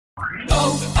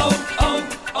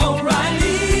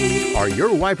O'Reilly. Are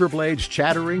your wiper blades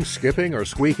chattering, skipping, or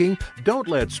squeaking? Don't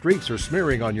let streaks or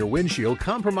smearing on your windshield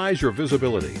compromise your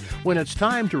visibility. When it's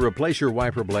time to replace your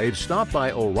wiper blades, stop by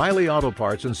O'Reilly Auto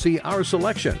Parts and see our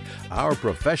selection. Our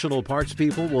professional parts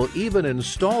people will even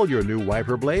install your new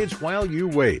wiper blades while you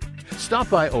wait. Stop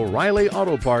by O'Reilly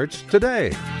Auto Parts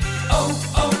today.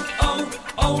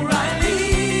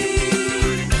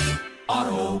 O'Reilly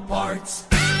Auto Parts.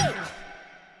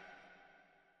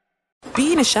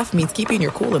 Being a chef means keeping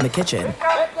your cool in the kitchen.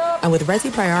 And with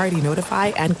Resi Priority Notify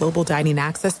and Global Dining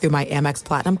Access through my Amex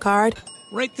Platinum card,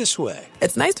 right this way.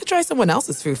 It's nice to try someone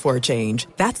else's food for a change.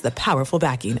 That's the powerful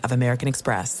backing of American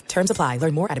Express. Terms apply.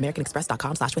 Learn more at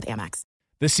americanexpress.com/withAmex.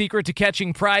 The secret to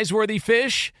catching prize-worthy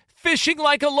fish? Fishing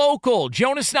like a local.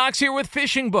 Jonas Knox here with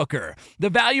Fishing Booker.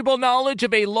 The valuable knowledge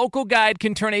of a local guide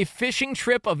can turn a fishing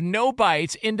trip of no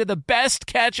bites into the best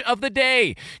catch of the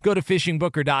day. Go to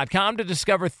fishingbooker.com to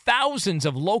discover thousands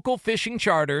of local fishing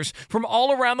charters from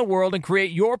all around the world and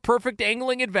create your perfect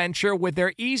angling adventure with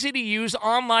their easy-to-use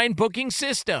online booking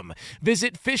system.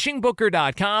 Visit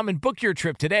fishingbooker.com and book your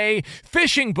trip today.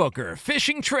 Fishing Booker.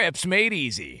 Fishing trips made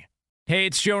easy. Hey,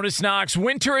 it's Jonas Knox.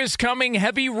 Winter is coming.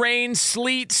 Heavy rain,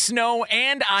 sleet, snow,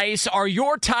 and ice. Are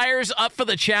your tires up for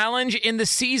the challenge? In the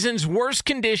season's worst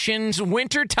conditions,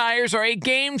 winter tires are a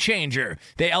game changer.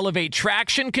 They elevate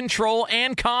traction, control,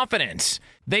 and confidence.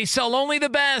 They sell only the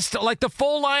best, like the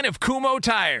full line of Kumho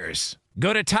tires.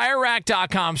 Go to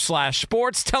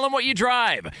TireRack.com/sports. Tell them what you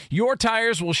drive. Your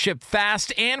tires will ship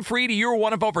fast and free to your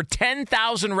one of over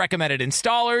 10,000 recommended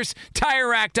installers.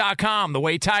 TireRack.com, the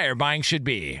way tire buying should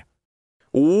be.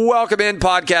 Welcome in,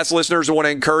 podcast listeners. I want to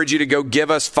encourage you to go give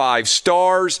us 5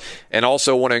 stars and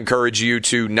also want to encourage you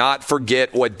to not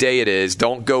forget what day it is.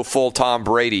 Don't go full Tom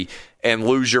Brady and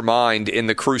lose your mind in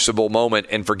the crucible moment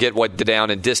and forget what the down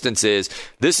and distance is.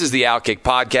 This is the Outkick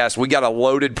Podcast. We got a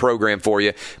loaded program for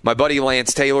you. My buddy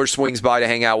Lance Taylor swings by to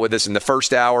hang out with us in the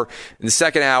first hour. In the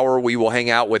second hour, we will hang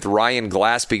out with Ryan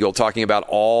Glasspiegel talking about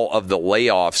all of the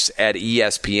layoffs at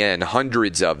ESPN,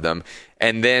 hundreds of them.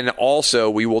 And then also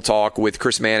we will talk with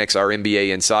Chris Mannix, our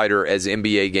NBA insider, as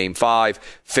NBA Game 5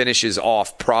 finishes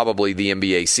off probably the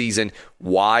NBA season.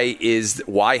 Why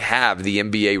have the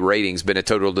NBA ratings been a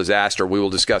total disaster? We will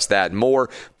discuss that and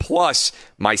more. Plus,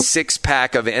 my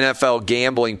 6-pack of NFL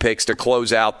gambling picks to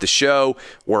close out the show.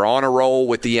 We're on a roll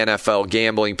with the NFL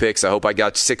gambling picks. I hope I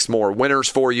got 6 more winners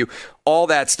for you. All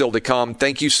that still to come.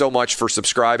 Thank you so much for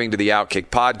subscribing to the Outkick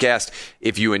Podcast.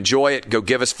 If you enjoy it, go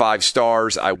give us 5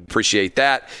 stars. I appreciate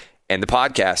that. And the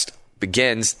podcast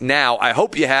begins now. I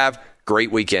hope you have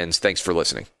great weekends. Thanks for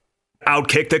listening.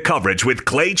 Outkick the coverage with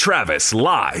Clay Travis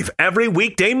live every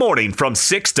weekday morning from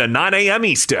 6 to 9 a.m.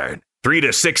 Eastern, 3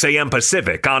 to 6 a.m.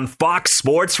 Pacific on Fox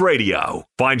Sports Radio.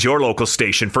 Find your local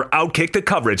station for Outkick the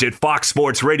coverage at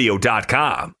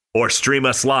foxsportsradio.com or stream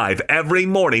us live every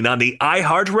morning on the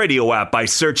iHeartRadio app by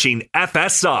searching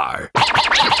FSR. Now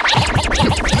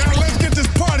let's get this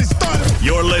party started.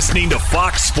 You're listening to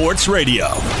Fox Sports Radio.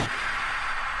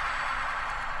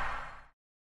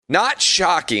 Not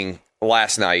shocking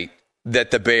last night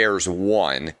that the Bears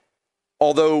won,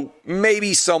 although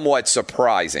maybe somewhat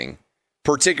surprising,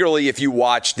 particularly if you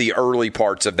watched the early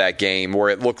parts of that game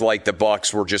where it looked like the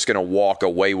Bucs were just going to walk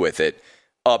away with it,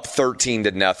 up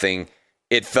 13-0.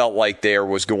 It felt like there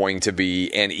was going to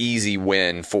be an easy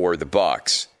win for the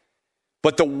Bucs.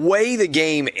 But the way the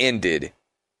game ended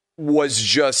was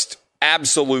just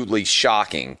absolutely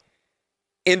shocking,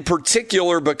 in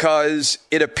particular because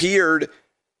it appeared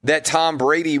that Tom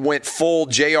Brady went full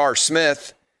J.R.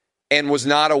 Smith and was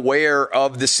not aware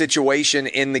of the situation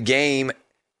in the game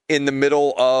in the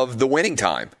middle of the winning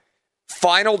time.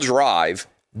 Final drive,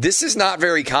 this is not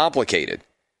very complicated.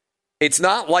 It's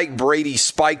not like Brady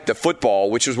spiked the football,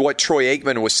 which is what Troy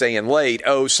Aikman was saying late.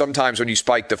 Oh, sometimes when you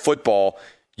spike the football,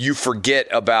 you forget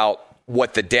about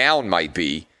what the down might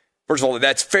be. First of all,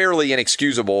 that's fairly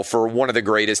inexcusable for one of the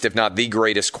greatest, if not the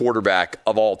greatest quarterback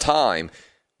of all time.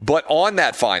 But on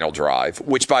that final drive,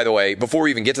 which, by the way, before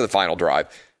we even get to the final drive,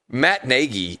 Matt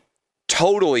Nagy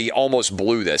totally almost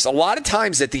blew this. A lot of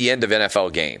times at the end of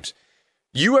NFL games,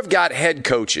 you have got head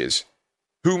coaches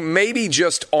who maybe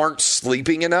just aren't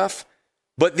sleeping enough,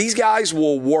 but these guys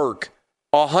will work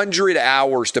 100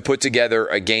 hours to put together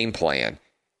a game plan,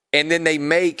 and then they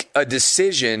make a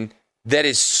decision that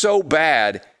is so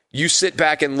bad you sit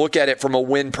back and look at it from a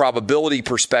win probability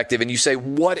perspective and you say,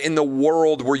 what in the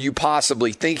world were you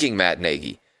possibly thinking, Matt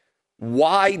Nagy?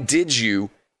 Why did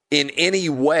you in any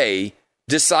way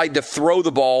decide to throw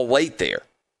the ball late there?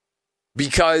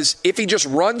 Because if he just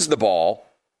runs the ball,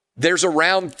 there's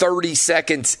around 30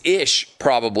 seconds-ish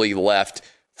probably left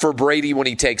for Brady when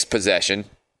he takes possession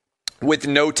with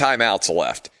no timeouts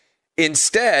left.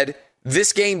 Instead,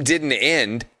 this game didn't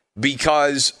end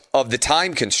because of the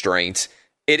time constraints.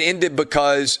 It ended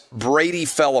because Brady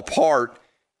fell apart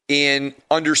in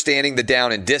understanding the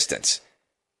down and distance.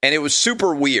 And it was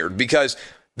super weird because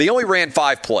they only ran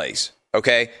 5 plays,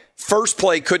 okay? First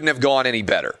play couldn't have gone any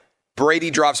better.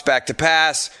 Brady drops back to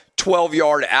pass,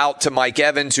 12-yard out to Mike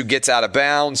Evans, who gets out of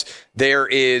bounds. There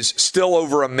is still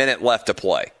over a minute left to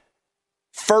play.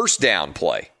 First down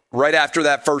play. Right after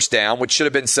that first down, which should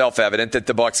have been self-evident that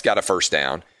the Bucs got a first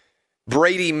down,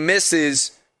 Brady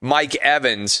misses Mike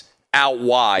Evans out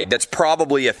wide. That's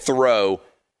probably a throw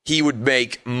he would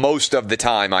make most of the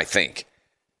time, I think.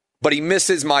 But he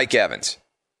misses Mike Evans.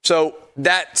 So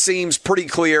that seems pretty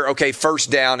clear. Okay,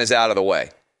 first down is out of the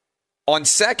way. On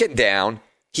second down,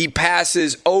 he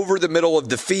passes over the middle of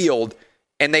the field,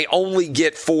 and they only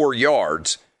get 4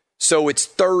 yards. So it's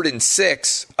 3rd and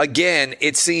 6. Again,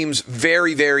 it seems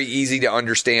very, very easy to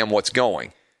understand what's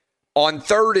going. On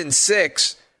 3rd and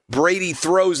 6, Brady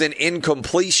throws an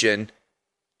incompletion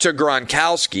to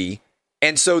Gronkowski,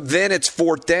 and so then it's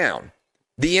 4th down.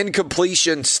 The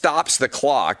incompletion stops the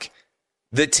clock.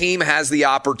 The team has the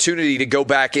opportunity to go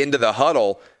back into the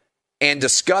huddle and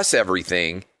discuss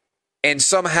everything. And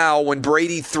somehow when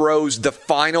Brady throws the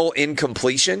final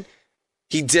incompletion,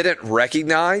 he didn't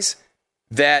recognize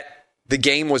that the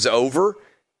game was over,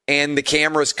 and the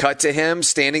cameras cut to him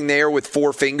standing there with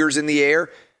 4 fingers in the air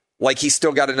like he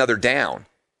still got another down.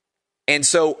 And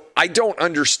so I don't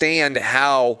understand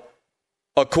how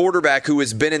a quarterback who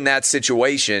has been in that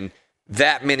situation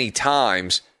that many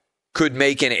times could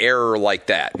make an error like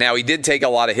that. Now, he did take a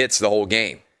lot of hits the whole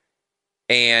game.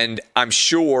 And I'm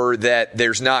sure that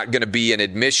there's not going to be an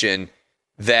admission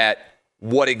that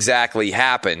what exactly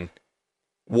happened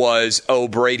was,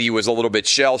 Brady was a little bit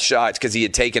shell-shocked because he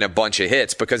had taken a bunch of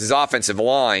hits because his offensive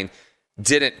line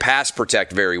didn't pass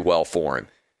protect very well for him.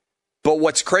 But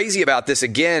what's crazy about this,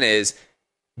 again, is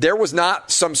there was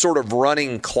not some sort of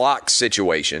running clock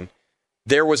situation.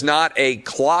 There was not a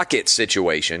clock it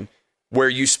situation where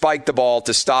you spike the ball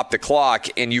to stop the clock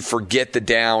and you forget the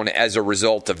down as a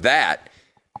result of that.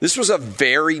 This was a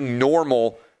very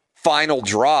normal final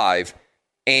drive,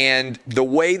 and the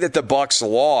way that the Bucs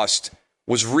lost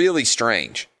was really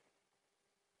strange.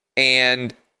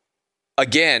 And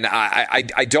again,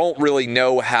 I don't really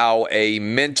know how a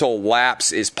mental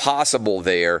lapse is possible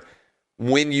there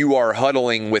when you are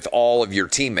huddling with all of your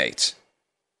teammates.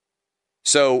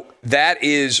 So that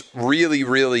is really,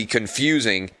 really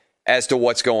confusing as to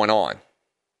what's going on.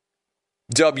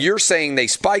 Dub, you're saying they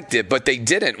spiked it, but they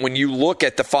didn't when you look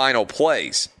at the final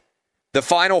plays. The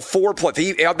final 4 plays,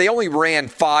 they only ran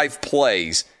 5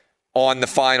 plays on the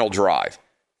final drive.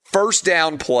 First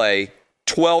down play,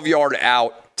 12-yard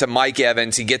out to Mike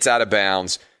Evans. He gets out of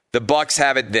bounds. The Bucs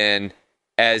have it then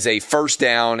as a first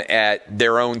down at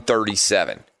their own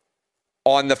 37.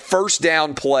 On the first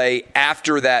down play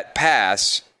after that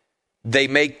pass, they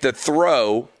make the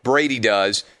throw, Brady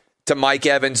does, to Mike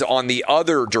Evans on the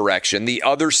other direction, the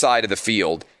other side of the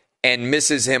field, and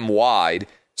misses him wide.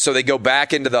 So they go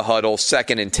back into the huddle,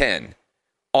 2nd and 10.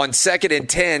 On 2nd and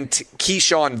 10,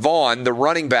 Keyshawn Vaughn, the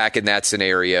running back in that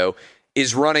scenario,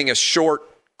 is running a short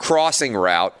crossing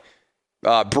route.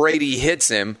 Brady hits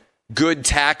him. Good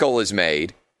tackle is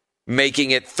made,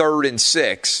 making it 3rd and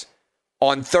 6.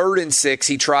 On 3rd and 6,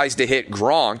 he tries to hit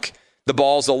Gronk. The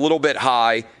ball's a little bit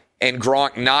high, and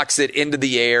Gronk knocks it into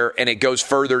the air, and it goes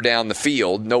further down the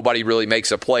field. Nobody really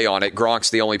makes a play on it. Gronk's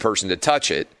the only person to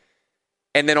touch it.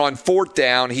 And then on 4th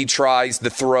down, he tries the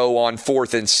throw on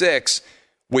 4th and 6,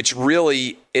 which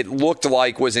really it looked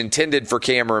like was intended for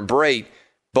Cameron Brate,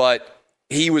 but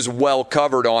he was well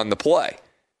covered on the play.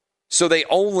 So they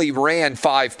only ran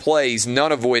 5 plays,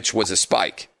 none of which was a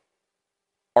spike.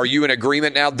 Are you in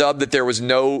agreement now, Dub, that there was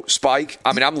no spike?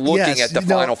 I mean, I'm looking at the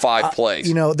final 5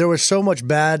 plays. There was so much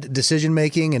bad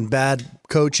decision-making and bad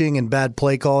coaching and bad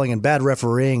play calling and bad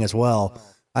refereeing as well.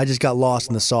 I just got lost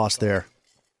in the sauce there.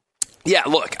 Yeah,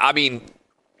 look, I mean,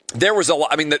 there was a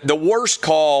lot. I mean, the worst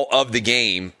call of the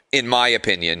game, in my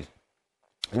opinion,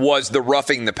 was the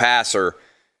roughing the passer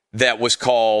that was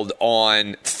called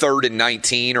on 3rd and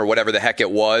 19 or whatever the heck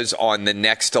it was on the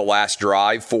next to last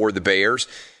drive for the Bears.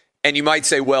 And you might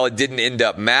say, well, it didn't end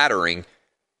up mattering,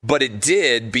 but it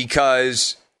did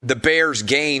because the Bears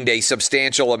gained a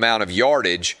substantial amount of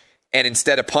yardage, and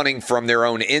instead of punting from their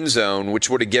own end zone, which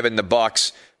would have given the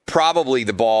Bucs probably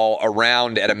the ball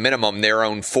around at a minimum their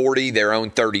own 40, their own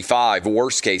 35,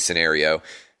 worst case scenario,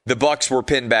 the Bucs were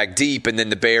pinned back deep, and then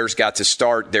the Bears got to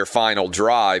start their final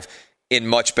drive in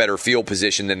much better field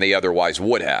position than they otherwise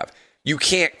would have. You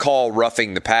can't call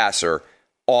roughing the passer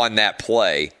on that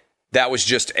play. That was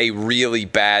just a really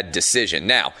bad decision.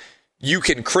 Now, you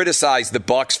can criticize the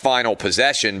Bucs' final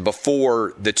possession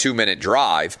before the 2-minute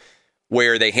drive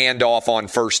where they hand off on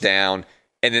first down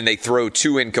and then they throw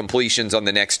 2 incompletions on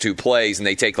the next 2 plays and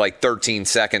they take like 13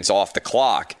 seconds off the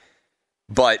clock.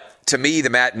 But to me, the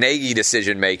Matt Nagy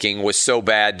decision-making was so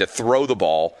bad to throw the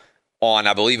ball on,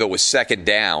 I believe it was second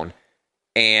down,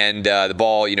 and the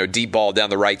ball, deep ball down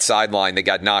the right sideline that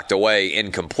got knocked away,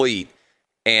 incomplete.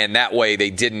 And that way they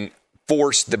didn't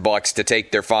force the Bucs to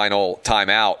take their final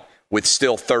timeout with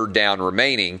still third down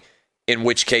remaining, in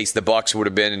which case the Bucs would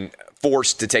have been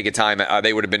forced to take a time.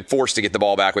 They would have been forced to get the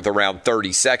ball back with around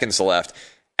 30 seconds left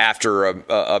after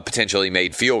a potentially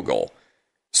made field goal.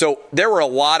 So there were a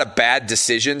lot of bad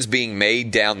decisions being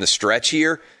made down the stretch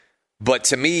here. But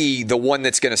to me, the one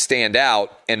that's going to stand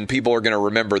out and people are going to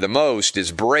remember the most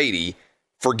is Brady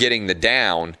for getting the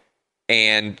down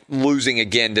and losing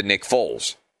again to Nick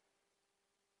Foles.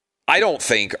 I don't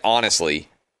think, honestly,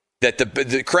 that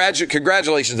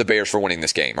congratulations to the Bears for winning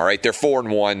this game. All right, they're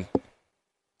 4-1.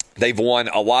 They've won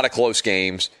a lot of close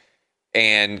games,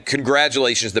 and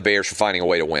congratulations to the Bears for finding a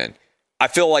way to win. I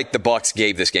feel like the Bucs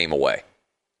gave this game away.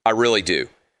 I really do.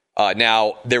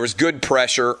 Now, there was good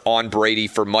pressure on Brady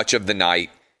for much of the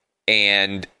night,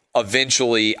 and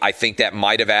eventually I think that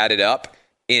might have added up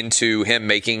into him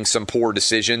making some poor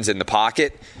decisions in the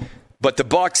pocket. But the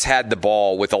Bucs had the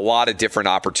ball with a lot of different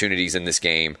opportunities in this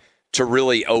game to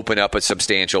really open up a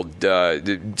substantial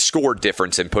score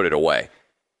difference and put it away.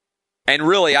 And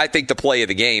really, I think the play of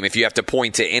the game, if you have to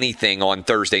point to anything on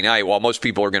Thursday night, while most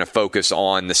people are going to focus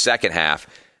on the second half,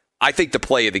 I think the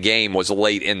play of the game was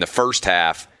late in the first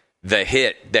half, the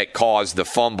hit that caused the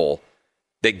fumble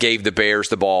that gave the Bears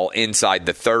the ball inside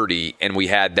the 30, and we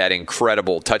had that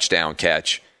incredible touchdown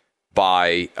catch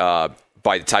by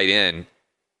the tight end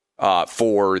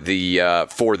for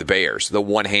the Bears, the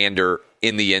one-hander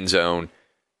in the end zone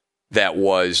that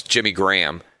was Jimmy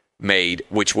Graham made,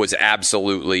 which was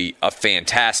absolutely a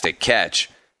fantastic catch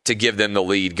to give them the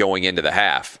lead going into the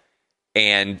half.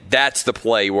 And that's the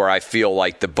play where I feel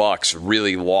like the Bucs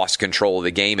really lost control of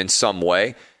the game in some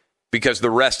way, because the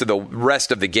rest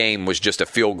of the game was just a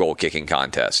field goal kicking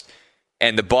contest.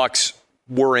 And the Bucs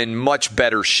were in much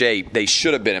better shape. They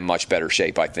should have been in much better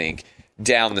shape, I think,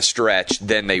 down the stretch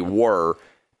than they were.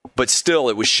 But still,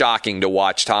 it was shocking to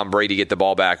watch Tom Brady get the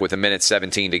ball back with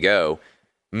 1:17 to go,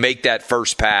 make that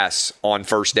first pass on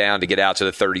first down to get out to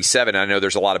the 37. I know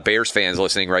there's a lot of Bears fans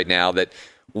listening right now that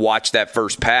watched that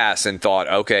first pass and thought,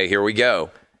 okay, here we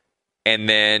go. And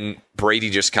then Brady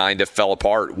just kind of fell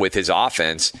apart with his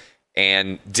offense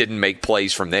and didn't make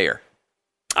plays from there.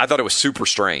 I thought it was super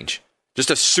strange.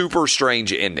 Just a super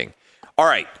strange ending. All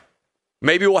right.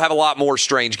 Maybe we'll have a lot more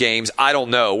strange games. I don't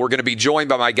know. We're going to be joined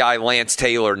by my guy Lance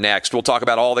Taylor next. We'll talk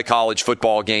about all the college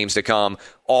football games to come,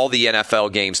 all the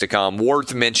NFL games to come.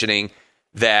 Worth mentioning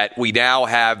that we now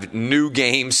have new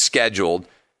games scheduled,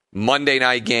 Monday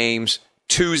night games,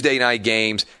 Tuesday night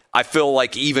games. I feel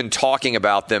like even talking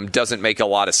about them doesn't make a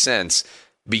lot of sense,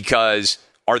 because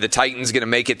are the Titans going to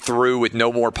make it through with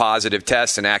no more positive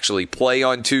tests and actually play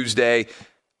on Tuesday?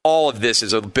 All of this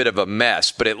is a bit of a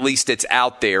mess, but at least it's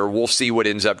out there. We'll see what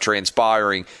ends up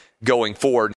transpiring going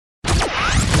forward.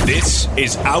 This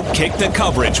is Outkick the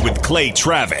Coverage with Clay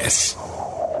Travis.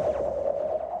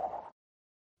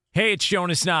 Hey, it's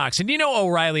Jonas Knox, and you know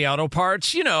O'Reilly Auto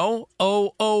Parts. You know,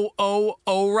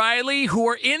 O'Reilly, who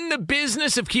are in the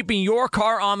business of keeping your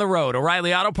car on the road.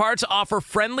 O'Reilly Auto Parts offer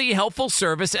friendly, helpful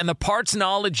service and the parts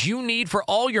knowledge you need for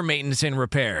all your maintenance and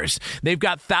repairs. They've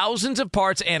got thousands of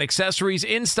parts and accessories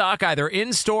in stock, either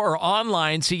in-store or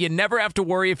online, so you never have to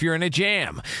worry if you're in a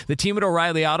jam. The team at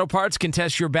O'Reilly Auto Parts can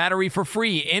test your battery for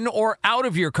free in or out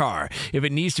of your car. If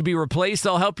it needs to be replaced,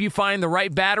 they'll help you find the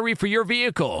right battery for your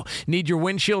vehicle. Need your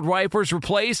windshield wipers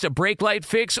replaced, a brake light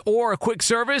fix, or a quick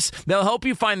service? They'll help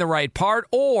you find the right part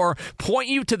or point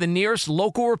you to the nearest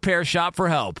local repair shop for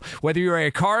help. Whether you're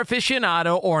a car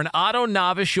aficionado or an auto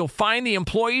novice, you'll find the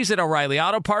employees at O'Reilly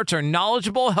Auto Parts are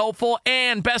knowledgeable, helpful,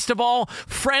 and best of all,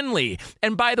 friendly.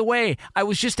 And by the way, I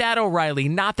was just at O'Reilly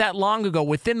not that long ago,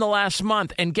 within the last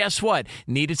month, and guess what?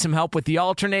 Needed some help with the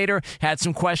alternator, had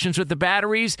some questions with the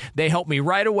batteries. They helped me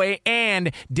right away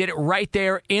and did it right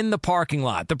there in the parking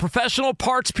lot. The professional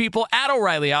parts people at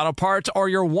O'Reilly Auto Parts are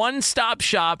your one-stop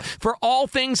shop for all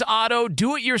things auto,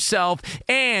 do-it-yourself,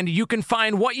 and you can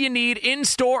find what you need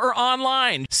in-store or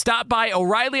online. Stop by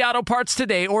O'Reilly Auto Parts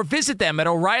today or visit them at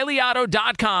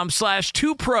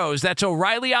O'ReillyAuto.com/2pros. That's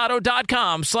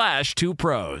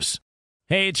O'ReillyAuto.com/2pros.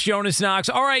 Hey, it's Jonas Knox.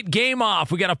 All right, game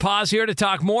off. We got to pause here to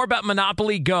talk more about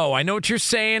Monopoly Go. I know what you're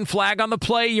saying, flag on the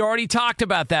play. You already talked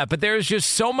about that, but there's just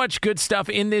so much good stuff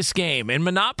in this game. In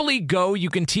Monopoly Go, you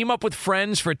can team up with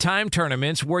friends for time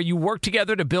tournaments where you work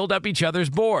together to build up each other's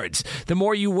boards. The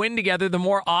more you win together, the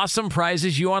more awesome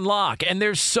prizes you unlock. And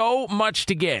there's so much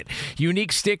to get.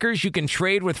 Unique stickers you can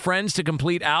trade with friends to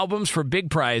complete albums for big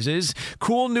prizes.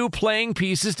 Cool new playing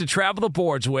pieces to travel the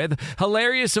boards with.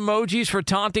 Hilarious emojis for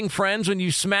taunting friends when you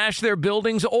smash their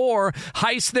buildings or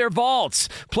heist their vaults.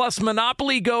 Plus,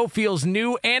 Monopoly Go feels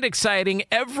new and exciting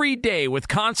every day with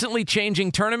constantly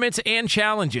changing tournaments and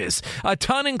challenges. A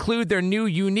ton include their new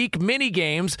unique mini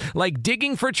games like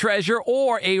digging for treasure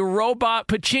or a robot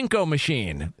pachinko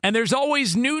machine. And there's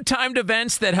always new timed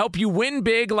events that help you win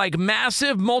big, like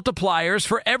massive multipliers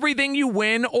for everything you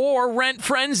win or rent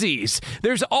frenzies.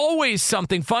 There's always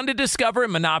something fun to discover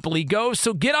in Monopoly Go,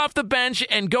 so get off the bench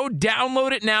and go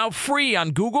download it now free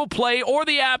on Google Play or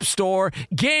the App Store.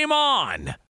 Game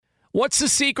on! What's the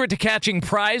secret to catching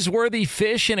prize-worthy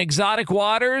fish in exotic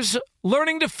waters?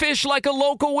 Learning to fish like a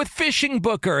local with Fishing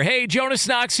Booker. Hey, Jonas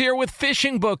Knox here with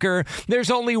Fishing Booker. There's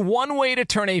only one way to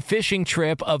turn a fishing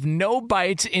trip of no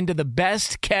bites into the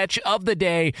best catch of the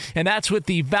day, and that's with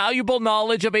the valuable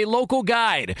knowledge of a local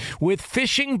guide. With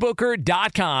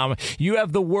FishingBooker.com, you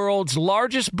have the world's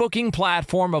largest booking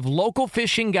platform of local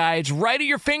fishing guides right at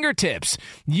your fingertips.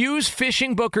 Use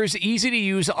Fishing Booker's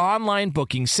easy-to-use online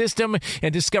booking system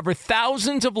and discover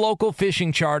thousands of local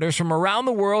fishing charters from around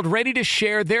the world ready to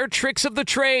share their tricks of the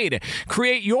trade.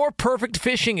 Create your perfect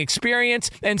fishing experience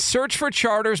and search for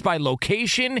charters by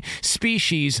location,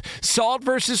 species, salt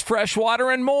versus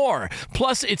freshwater, and more.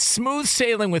 Plus, it's smooth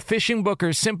sailing with Fishing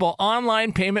Booker's simple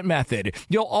online payment method.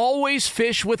 You'll always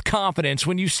fish with confidence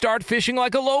when you start fishing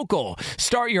like a local.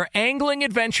 Start your angling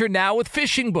adventure now with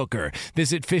Fishing Booker.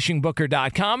 Visit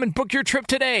FishingBooker.com and book your trip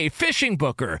today. Fishing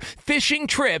Booker. Fishing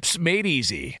trips made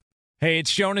easy. Hey,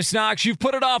 it's Jonas Knox. You've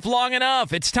put it off long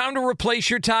enough. It's time to replace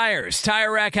your tires.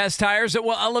 Tire Rack has tires that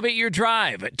will elevate your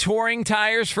drive. Touring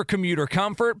tires for commuter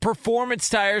comfort, performance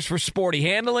tires for sporty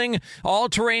handling,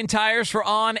 all-terrain tires for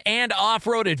on- and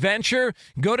off-road adventure.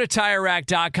 Go to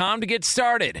TireRack.com to get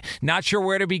started. Not sure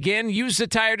where to begin? Use the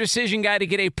Tire Decision Guide to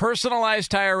get a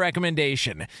personalized tire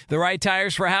recommendation. The right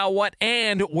tires for how, what,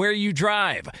 and where you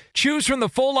drive. Choose from the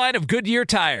full line of Goodyear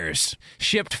tires.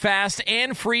 Shipped fast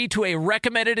and free to a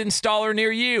recommended installer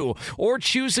near you, or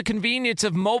choose the convenience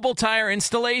of mobile tire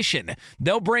installation.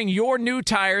 They'll bring your new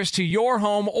tires to your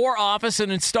home or office and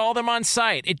install them on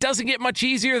site. It doesn't get much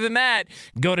easier than that.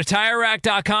 Go to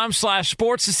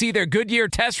TireRack.com/sports to see their Goodyear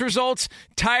test results,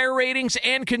 tire ratings,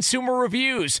 and consumer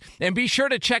reviews. And be sure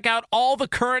to check out all the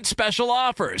current special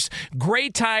offers.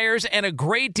 Great tires and a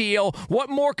great deal. What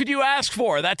more could you ask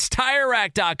for? That's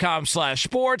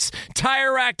TireRack.com/sports.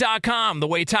 TireRack.com, the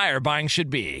way tire buying should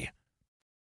be.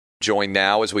 Joined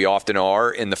now, as we often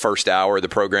are, in the first hour of the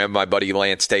program, my buddy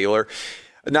Lance Taylor,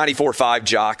 94.5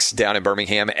 Jocks down in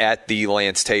Birmingham, at the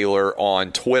Lance Taylor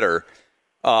on Twitter.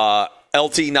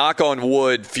 LT, knock on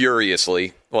wood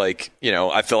furiously. Like, you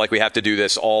know, I feel like we have to do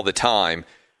this all the time.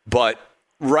 But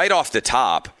right off the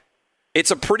top, it's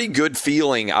a pretty good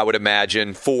feeling, I would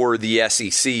imagine, for the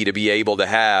SEC to be able to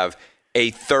have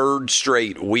a third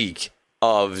straight week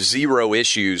of zero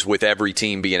issues with every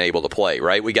team being able to play,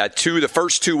 right? We got the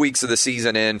first 2 weeks of the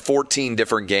season in, 14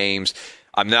 different games.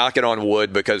 I'm knocking on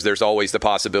wood because there's always the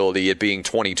possibility, it being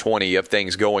 2020, of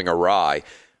things going awry.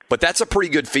 But that's a pretty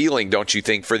good feeling, don't you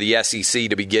think, for the SEC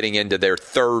to be getting into their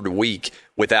third week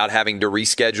without having to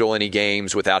reschedule any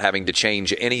games, without having to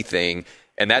change anything.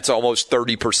 And that's almost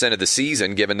 30% of the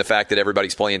season, given the fact that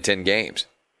everybody's playing 10 games.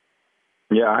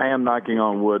 Yeah, I am knocking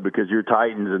on wood because your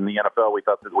Titans in the NFL, we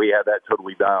thought that we had that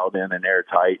totally dialed in and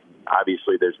airtight. And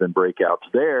obviously, there's been breakouts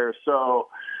there. So,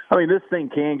 I mean, this thing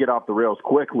can get off the rails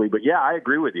quickly. But, yeah, I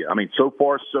agree with you. I mean, so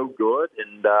far, so good.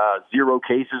 And 0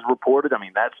 cases reported. I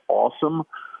mean, that's awesome.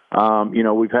 You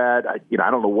know, we've had, I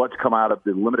don't know what's come out of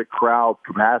the limited crowd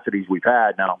capacities we've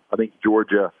had. Now, I think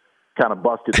Georgia kind of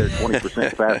busted their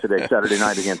 20% capacity Saturday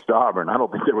night against Auburn. I don't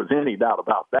think there was any doubt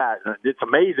about that. It's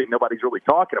amazing nobody's really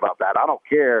talking about that. I don't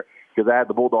care because I had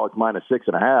the Bulldogs minus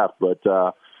 6.5. But,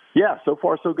 yeah, so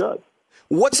far so good.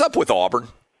 What's up with Auburn?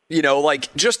 You know,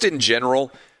 like just in general,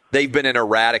 they've been an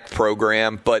erratic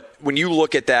program. But when you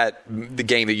look at the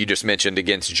game that you just mentioned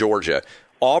against Georgia,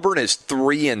 Auburn is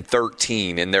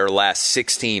 3-13 in their last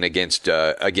 16 against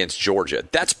Georgia.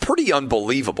 That's pretty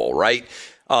unbelievable, right?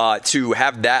 To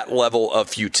have that level of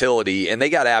futility, and they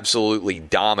got absolutely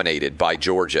dominated by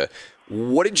Georgia.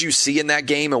 What did you see in that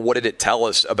game, and what did it tell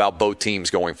us about both teams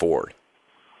going forward?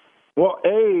 Well,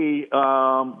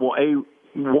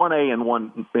 1A and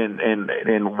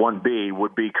 1B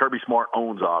would be Kirby Smart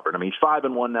owns Auburn. I mean, he's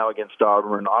 5-1 now against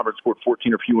Auburn. Auburn scored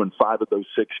 14 or fewer in 5 of those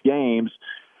 6 games.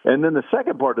 And then the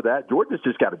second part of that, Georgia's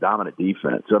just got a dominant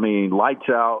defense. I mean, lights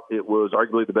out. It was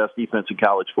arguably the best defense in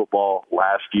college football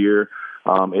last year.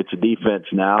 It's a defense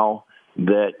now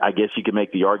that I guess you can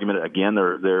make the argument, again,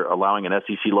 they're allowing an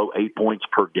SEC low 8 points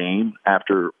per game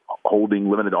after holding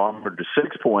limited Auburn to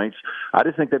 6 points. I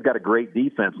just think they've got a great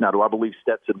defense. Now, do I believe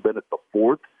Stetson Bennett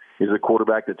IV is a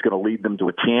quarterback that's going to lead them to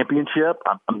a championship?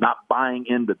 I'm not buying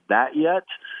into that yet.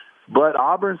 But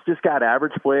Auburn's just got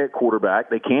average play at quarterback.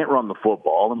 They can't run the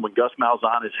football. And when Gus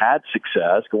Malzahn has had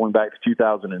success, going back to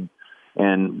 2013,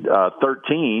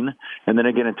 and then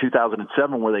again in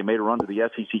 2007 where they made a run to the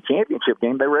SEC championship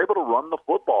game, they were able to run the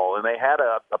football, and they had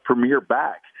a premier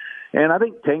back. And I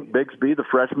think Tank Bigsby, the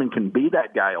freshman, can be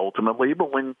that guy ultimately.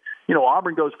 But when,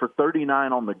 Auburn goes for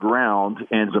 39 on the ground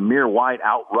and Zamir White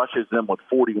outrushes them with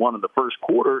 41 in the first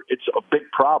quarter, it's a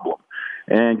big problem.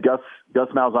 And Gus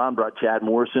Malzahn brought Chad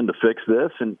Morris in to fix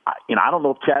this. And I don't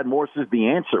know if Chad Morris is the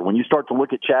answer. When you start to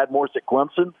look at Chad Morris at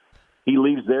Clemson, he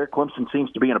leaves there. Clemson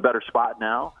seems to be in a better spot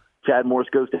now. Chad Morris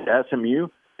goes to SMU.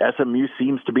 SMU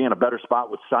seems to be in a better spot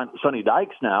with Sonny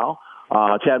Dykes now.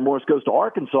 Chad Morris goes to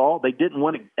Arkansas. They didn't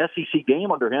win an SEC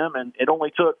game under him, and it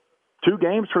only took 2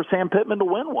 games for Sam Pittman to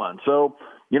win one. So,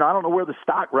 I don't know where the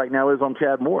stock right now is on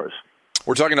Chad Morris.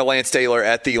 We're talking to Lance Taylor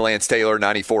at the Lance Taylor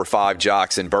 94.5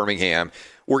 Jocks in Birmingham.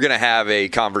 We're going to have a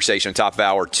conversation top of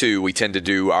hour 2. We tend to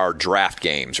do our draft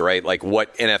games, right? Like,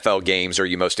 what NFL games are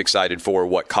you most excited for?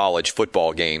 What college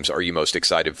football games are you most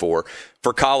excited for?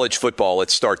 For college football,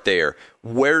 let's start there.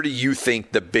 Where do you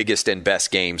think the biggest and best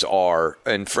games are?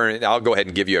 And I'll go ahead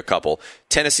and give you a couple.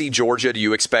 Tennessee, Georgia, do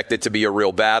you expect it to be a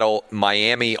real battle?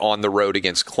 Miami on the road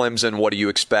against Clemson, what do you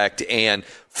expect? And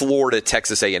Florida,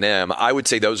 Texas A&M. I would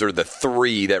say those are the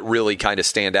 3 that really kind of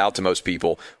stand out to most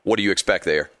people. What do you expect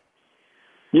there?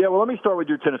 Yeah, well, let me start with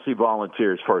your Tennessee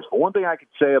Volunteers first. One thing I could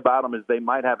say about them is they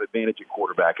might have advantage at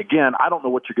quarterback. Again, I don't know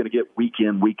what you're going to get week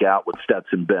in, week out with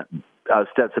Stetson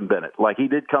Bennett. Like, he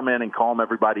did come in and calm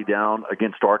everybody down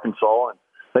against Arkansas, and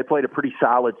they played a pretty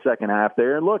solid second half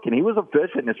there. And look, and he was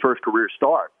efficient in his first career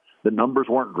start. The numbers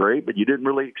weren't great, but you didn't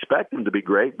really expect him to be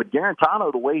great. But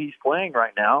Garantano, the way he's playing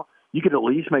right now, you could at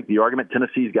least make the argument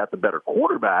Tennessee's got the better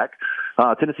quarterback.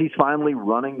 Tennessee's finally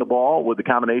running the ball with the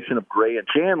combination of Gray and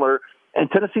Chandler. And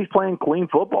Tennessee's playing clean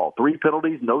football. 3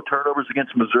 penalties, no turnovers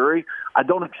against Missouri. I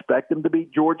don't expect them to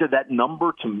beat Georgia. That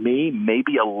number, to me, may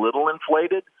be a little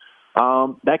inflated.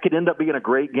 That could end up being a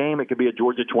great game. It could be a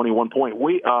Georgia 21-point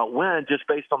win just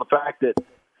based on the fact that,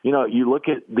 you look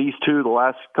at these 2 the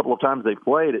last couple of times they've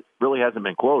played, it really hasn't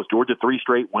been close. Georgia 3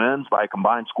 straight wins by a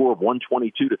combined score of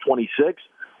 122-26.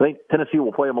 I think Tennessee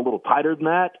will play them a little tighter than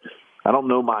that. I don't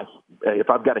know if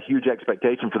I've got a huge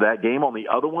expectation for that game. On the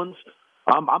other ones,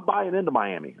 I'm buying into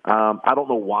Miami. I don't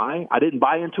know why. I didn't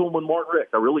buy into him with Martin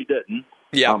Richt. I really didn't.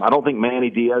 Yeah. I don't think Manny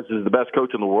Diaz is the best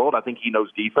coach in the world. I think he knows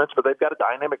defense, but they've got a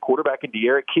dynamic quarterback in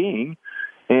De'Aaron King.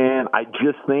 And I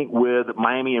just think with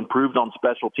Miami improved on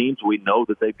special teams, we know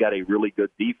that they've got a really good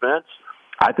defense.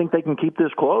 I think they can keep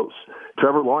this close.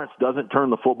 Trevor Lawrence doesn't turn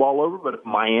the football over, but if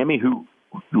Miami, who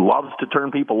loves to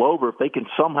turn people over, if they can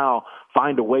somehow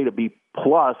find a way to be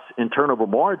plus in turnover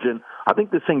margin, I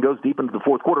think this thing goes deep into the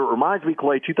fourth quarter. It reminds me,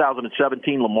 Clay,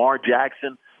 2017, Lamar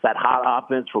Jackson, that hot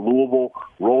offense for Louisville,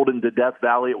 rolled into Death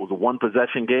Valley. It was a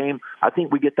one-possession game. I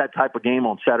think we get that type of game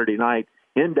on Saturday night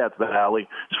in Death Valley.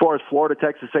 As far as Florida,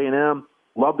 Texas A&M,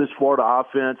 love this Florida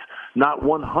offense. Not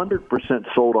 100%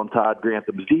 sold on Todd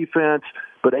Grantham's defense,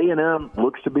 but A&M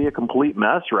looks to be a complete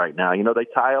mess right now. They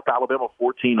tie up Alabama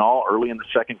 14-all early in the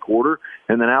second quarter,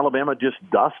 and then Alabama just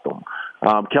dust them.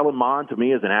 Kellen Mond, to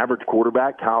me, is an average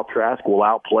quarterback. Kyle Trask will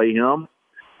outplay him.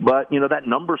 But, that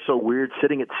number's so weird,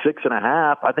 sitting at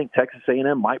 6.5. I think Texas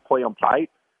A&M might play them tight.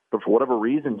 But for whatever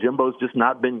reason, Jimbo's just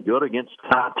not been good against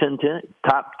top 10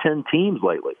 teams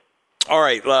lately. All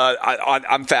right,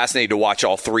 I'm fascinated to watch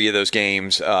all 3 of those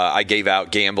games. I gave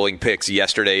out gambling picks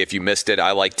yesterday. If you missed it,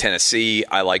 I like Tennessee,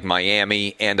 I like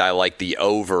Miami, and I like the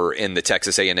over in the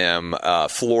Texas A&M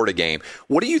Florida game.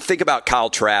 What do you think about Kyle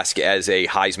Trask as a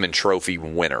Heisman Trophy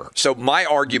winner? So my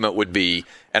argument would be,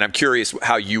 and I'm curious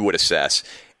how you would assess,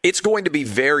 it's going to be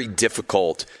very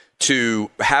difficult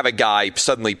to have a guy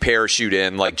suddenly parachute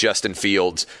in like Justin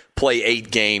Fields, play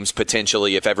 8 games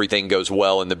potentially if everything goes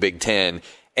well in the Big Ten,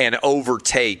 and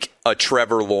overtake a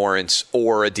Trevor Lawrence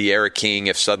or a De'Aaron King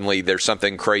if suddenly there's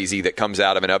something crazy that comes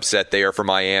out of an upset there for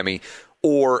Miami,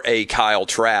 or a Kyle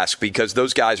Trask, because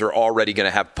those guys are already going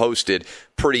to have posted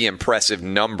pretty impressive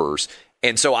numbers.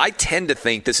 And so I tend to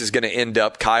think this is going to end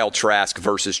up Kyle Trask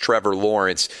versus Trevor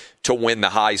Lawrence to win the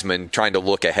Heisman, trying to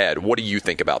look ahead. What do you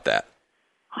think about that?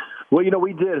 Well,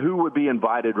 we did who would be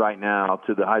invited right now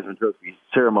to the Heisman Trophy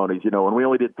ceremonies, and we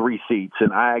only did 3 seats,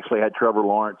 and I actually had Trevor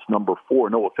Lawrence number 4.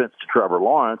 No offense to Trevor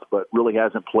Lawrence, but really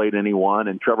hasn't played anyone.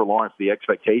 And Trevor Lawrence, the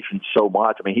expectations so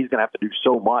much. I mean, he's going to have to do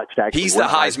so much to actually He's win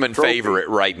the Heisman favorite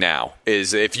right now,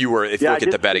 is if you look at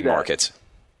the betting markets.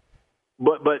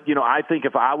 But I think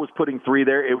if I was putting 3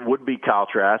 there, it would be Kyle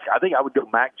Trask. I think I would go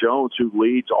Mac Jones, who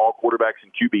leads all quarterbacks in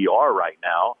QBR right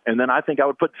now. And then I think I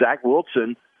would put Zach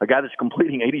Wilson, a guy that's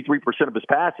completing 83% of his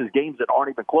passes, games that aren't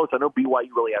even close. I know BYU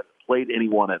really hasn't played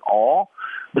anyone at all.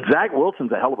 But Zach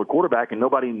Wilson's a hell of a quarterback, and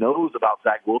nobody knows about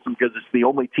Zach Wilson because it's the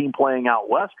only team playing out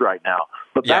west right now.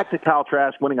 But back to Kyle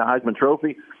Trask winning a Heisman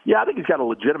Trophy, I think he's got a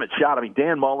legitimate shot. I mean,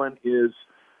 Dan Mullen is –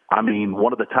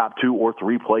 one of the top 2 or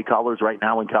 3 play callers right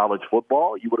now in college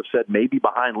football. You would have said maybe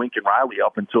behind Lincoln Riley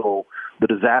up until the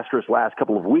disastrous last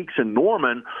couple of weeks in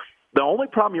Norman. The only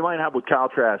problem you might have with Kyle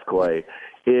Trask, Clay,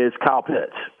 is Kyle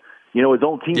Pitts, his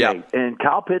own teammate. Yeah. And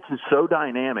Kyle Pitts is so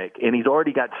dynamic, and he's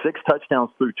already got 6 touchdowns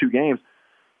through 2 games.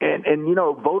 And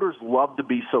voters love to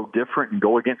be so different and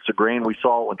go against the grain. We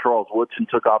saw when Charles Woodson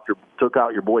took out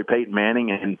your boy Peyton Manning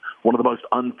in one of the most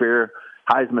unfair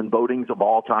Heisman votings of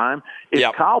all time.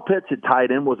 If Kyle Pitts at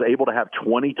tight end was able to have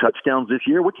 20 touchdowns this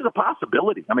year, which is a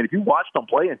possibility. I mean, if you watched him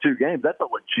play in 2 games, that's a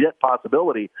legit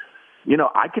possibility.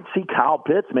 I could see Kyle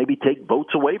Pitts maybe take votes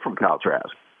away from Kyle Trask.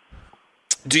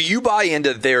 Do you buy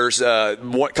into there's a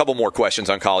couple more questions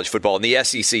on college football, and the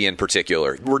SEC in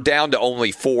particular? We're down to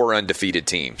only 4 undefeated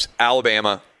teams.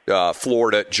 Alabama,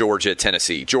 Florida, Georgia,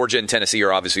 Tennessee. Georgia and Tennessee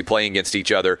are obviously playing against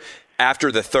each other.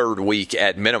 After the 3rd week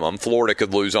at minimum, Florida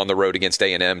could lose on the road against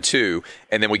A&M too,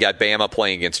 and then we got Bama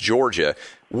playing against Georgia.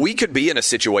 We could be in a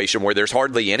situation where there's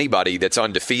hardly anybody that's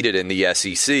undefeated in the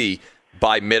SEC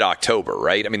by mid-October,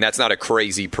 right? I mean, that's not a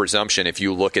crazy presumption if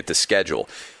you look at the schedule.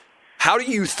 How do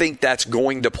you think that's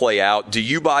going to play out? Do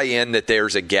you buy in that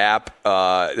there's a gap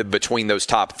between those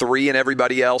top 3 and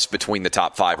everybody else, between the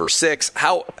top 5 or 6?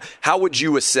 How would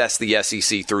you assess the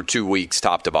SEC through 2 weeks,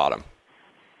 top to bottom?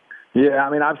 Yeah,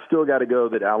 I've still got to go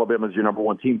that Alabama's your number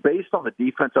 1 team. Based on the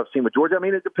defense I've seen with Georgia,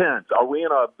 it depends. Are we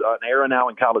in an era now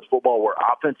in college football where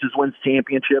offenses wins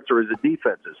championships, or is it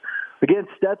defenses? Again,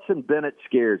 Stetson Bennett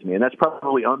scares me, and that's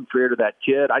probably unfair to that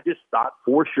kid. I just thought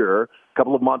for sure a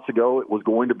couple of months ago it was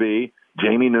going to be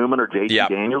Jamie Newman or JT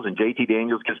Daniels, and JT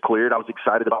Daniels gets cleared. I was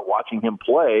excited about watching him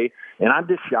play, and I'm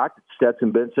just shocked that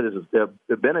Stetson Bennett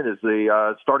is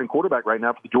the starting quarterback right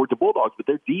now for the Georgia Bulldogs, but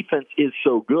their defense is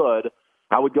so good.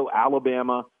 I would go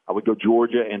Alabama, I would go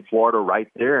Georgia and Florida right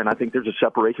there, and I think there's a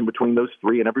separation between those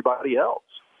 3 and everybody else.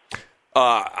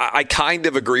 I kind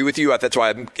of agree with you. That's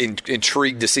why I'm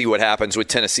intrigued to see what happens with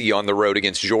Tennessee on the road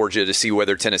against Georgia, to see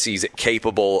whether Tennessee's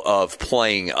capable of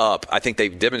playing up. I think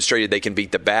they've demonstrated they can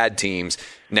beat the bad teams.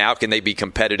 Now can they be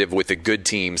competitive with the good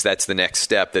teams? That's the next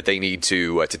step that they need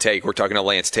to take. We're talking to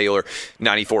Lance Taylor,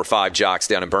 94.5 Jocks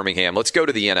down in Birmingham. Let's go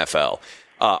to the NFL.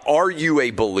 Are you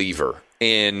a believer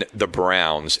in the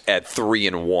Browns at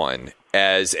 3-1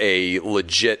 as a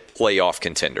legit playoff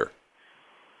contender?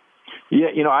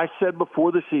 Yeah, I said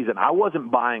before the season, I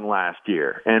wasn't buying last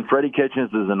year. And Freddie Kitchens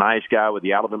is a nice guy with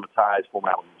the Alabama ties, former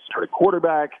Alabama starting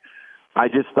quarterback. I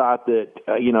just thought that,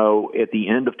 at the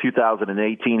end of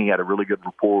 2018, he had a really good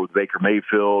rapport with Baker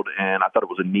Mayfield, and I thought it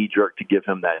was a knee-jerk to give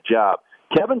him that job.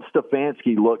 Kevin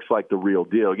Stefanski looks like the real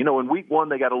deal. In week 1,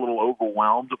 they got a little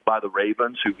overwhelmed by the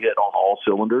Ravens, who hit on all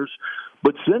cylinders.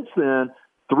 But since then,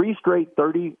 3 straight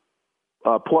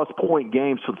 30-plus point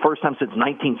games for the first time since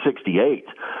 1968.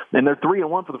 And they're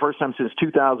 3-1 for the first time since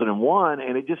 2001,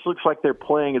 and it just looks like they're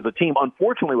playing as a team.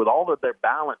 Unfortunately, with all of their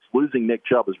balance, losing Nick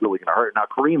Chubb is really going to hurt. Now,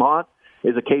 Kareem Hunt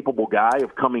is a capable guy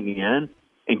of coming in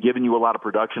and giving you a lot of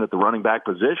production at the running back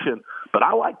position. But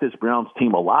I like this Browns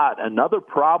team a lot. Another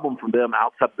problem for them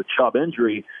outside of the Chubb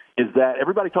injury is that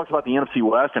everybody talks about the NFC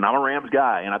West, and I'm a Rams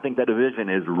guy, and I think that division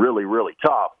is really, really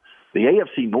tough. The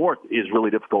AFC North is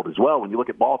really difficult as well. When you look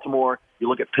at Baltimore, you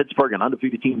look at Pittsburgh, an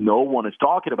undefeated team no one is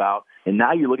talking about, and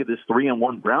now you look at this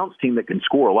 3-1 Browns team that can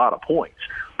score a lot of points.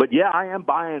 But, yeah, I am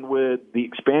buying with the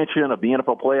expansion of the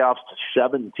NFL playoffs to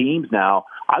 7 teams now.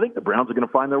 I think the Browns are going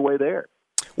to find their way there.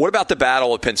 What about the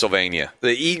Battle of Pennsylvania?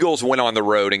 The Eagles went on the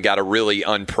road and got a really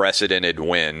unprecedented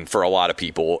win for a lot of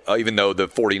people, even though the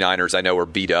 49ers, I know, are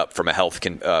beat up from a health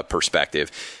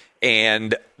perspective.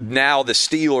 And now the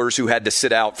Steelers, who had to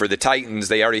sit out for the Titans,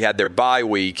 they already had their bye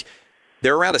week.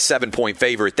 They're around a 7-point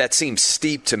favorite. That seems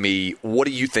steep to me. What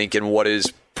do you think, and what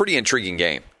is pretty intriguing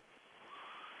game?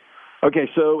 Okay,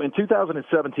 so in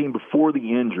 2017, before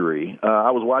the injury, I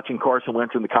was watching Carson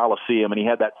Wentz in the Coliseum, and he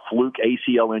had that fluke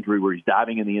ACL injury where he's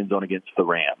diving in the end zone against the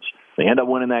Rams. They end up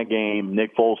winning that game.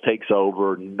 Nick Foles takes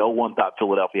over. No one thought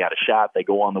Philadelphia had a shot. They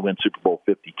go on to win Super Bowl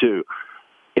 52.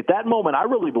 At that moment, I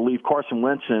really believe Carson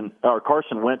Wentz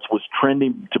was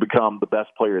trending to become the best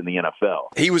player in the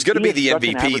NFL. He was going to be the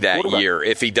MVP that year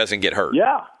if he doesn't get hurt.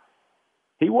 Yeah.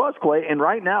 He was, Clay, and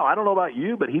right now, I don't know about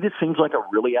you, but he just seems like a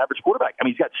really average quarterback. I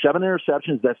mean, he's got 7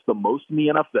 interceptions. That's the most in the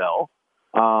NFL.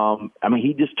 I mean,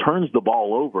 he just turns the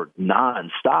ball over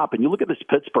nonstop. And you look at this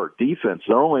Pittsburgh defense,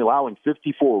 they're only allowing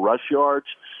 54 rush yards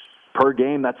per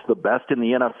game. That's the best in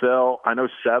the NFL. I know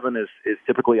 7 is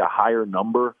typically a higher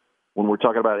number when we're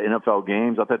talking about NFL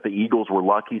games. I thought the Eagles were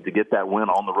lucky to get that win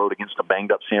on the road against a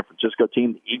banged-up San Francisco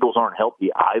team. The Eagles aren't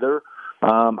healthy either.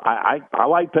 I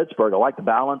like Pittsburgh. I like the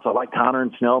balance. I like Connor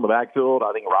and Snell in the backfield.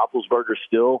 I think Roethlisberger's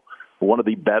still one of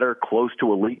the better, close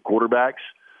to elite quarterbacks.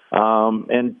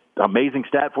 And amazing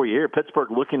stat for you here.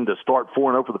 Pittsburgh looking to start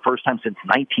 4-0 for the first time since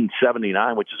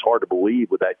 1979, which is hard to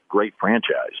believe with that great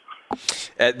franchise.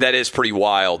 That is pretty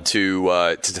wild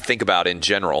to think about in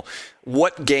general.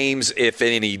 What games, if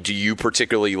any, do you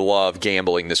particularly love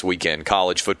gambling this weekend,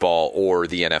 college football or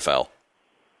the NFL?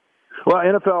 Well,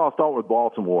 NFL, I'll start with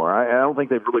Baltimore. I don't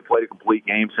think they've really played a complete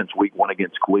game since week 1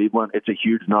 against Cleveland. It's a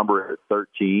huge number at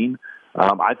 13.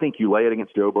 I think you lay it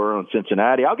against Joe Burrow in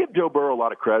Cincinnati. I'll give Joe Burrow a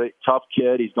lot of credit. Tough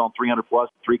kid. He's gone 300-plus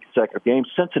in 3 consecutive games.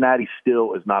 Cincinnati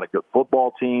still is not a good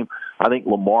football team. I think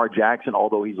Lamar Jackson,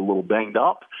 although he's a little banged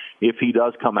up, if he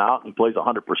does come out and plays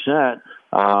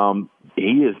 100%, he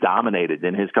is dominated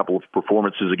in his couple of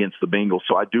performances against the Bengals.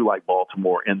 So I do like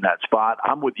Baltimore in that spot.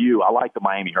 I'm with you. I like the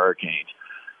Miami Hurricanes.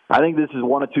 I think this is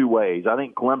one of two ways. I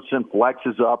think Clemson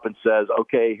flexes up and says,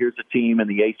 okay, here's a team in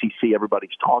the ACC everybody's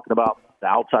talking about.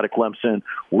 Outside of Clemson,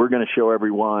 we're going to show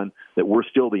everyone that we're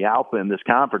still the alpha in this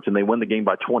conference, and they win the game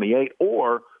by 28.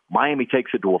 Or Miami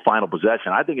takes it to a final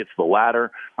possession. I think it's the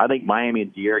latter. I think Miami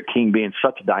and De'Aaron King being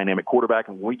such a dynamic quarterback.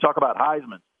 And when we talk about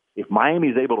Heisman, if Miami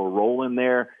is able to roll in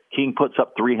there, King puts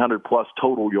up 300-plus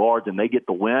total yards, and they get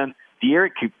the win, De'Aaron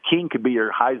King could be your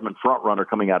Heisman frontrunner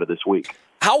coming out of this week.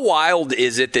 How wild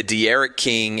is it that De'Aaron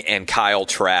King and Kyle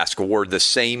Trask were the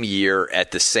same year at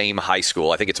the same high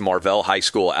school? I think it's Marvell High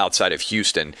School outside of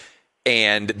Houston.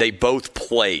 And they both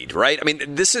played, right? I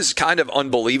mean, this is kind of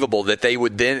unbelievable that they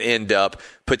would then end up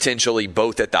potentially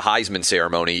both at the Heisman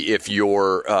ceremony if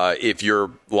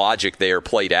your logic there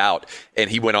played out and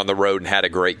he went on the road and had a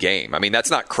great game. I mean, that's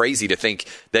not crazy to think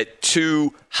that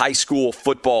 2 high school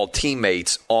football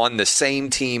teammates on the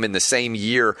same team in the same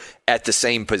year at the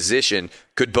same position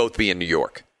could both be in New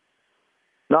York.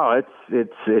 No,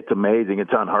 it's amazing.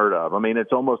 It's unheard of. I mean,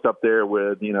 it's almost up there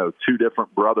with, 2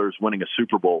 different brothers winning a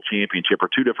Super Bowl championship or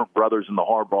 2 different brothers in the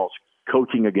Hardballs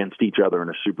coaching against each other in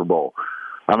a Super Bowl.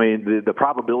 I mean, the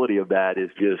probability of that is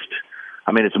just,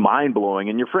 it's mind-blowing.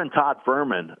 And your friend Todd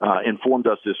Furman informed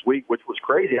us this week, which was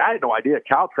crazy. I had no idea.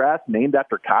 Kyle Trask named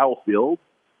after Kyle Field.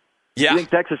 Yeah. You think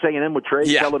Texas A&M would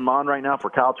trade Kellen Mond right now for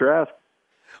Kyle Trask?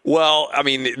 Well, I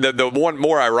mean, the one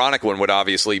more ironic one would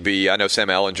obviously be, I know Sam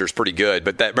Ehlinger's pretty good,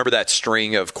 but remember that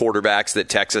string of quarterbacks that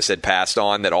Texas had passed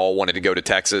on that all wanted to go to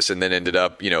Texas and then ended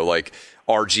up, like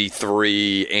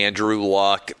RG3, Andrew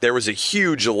Luck. There was a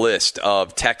huge list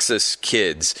of Texas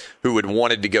kids who had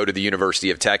wanted to go to the University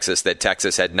of Texas that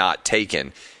Texas had not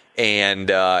taken. And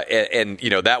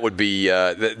that would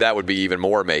be even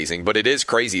more amazing. But it is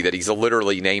crazy that he's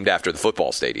literally named after the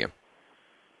football stadium.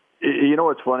 You know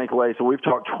what's funny, Clay? So we've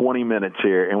talked 20 minutes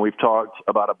here, and we've talked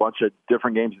about a bunch of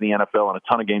different games in the NFL and a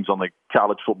ton of games on the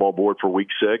college football board for Week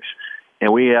 6,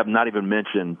 and we have not even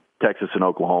mentioned Texas and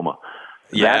Oklahoma.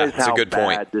 Yeah, that is that's how a good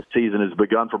bad point. This season has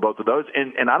begun for both of those.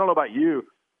 And I don't know about you,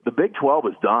 the Big 12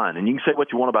 is done, and you can say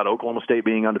what you want about Oklahoma State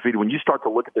being undefeated. When you start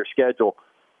to look at their schedule,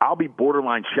 I'll be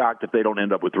borderline shocked if they don't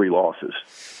end up with 3 losses.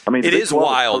 I mean, it is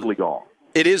wild. Totally gone.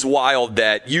 It is wild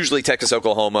that usually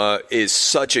Texas-Oklahoma is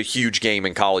such a huge game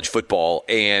in college football,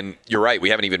 and you're right, we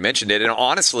haven't even mentioned it. And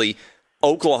honestly,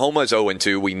 Oklahoma is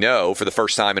 0-2, we know, for the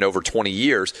first time in over 20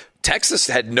 years. Texas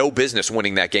had no business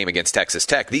winning that game against Texas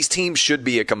Tech. These teams should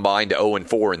be a combined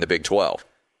 0-4 in the Big 12.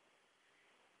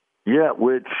 Yeah,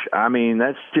 which,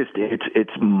 that's just,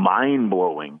 it's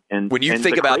mind-blowing. And when you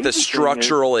think about the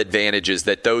structural advantages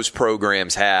that those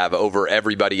programs have over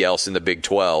everybody else in the Big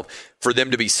 12, for them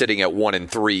to be sitting at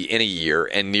 1-3 in a year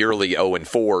and nearly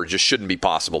 0-4 just shouldn't be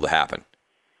possible to happen.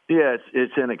 Yeah,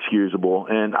 it's inexcusable.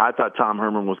 And I thought Tom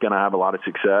Herman was going to have a lot of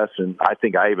success, and I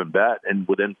think I even bet, and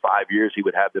within 5 years he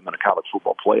would have them in a college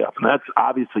football playoff. And that's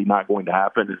obviously not going to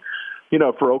happen.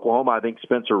 For Oklahoma, I think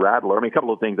Spencer Rattler, a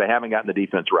couple of things. They haven't gotten the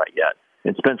defense right yet.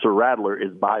 And Spencer Rattler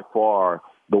is by far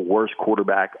the worst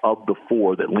quarterback of the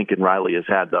four that Lincoln Riley has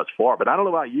had thus far. But I don't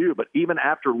know about you, but even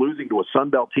after losing to a Sun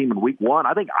Belt team in week one,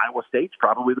 I think Iowa State's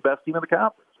probably the best team in the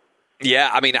conference. Yeah,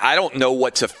 I mean, I don't know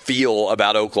what to feel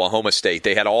about Oklahoma State.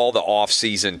 They had all the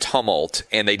off-season tumult,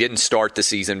 and they didn't start the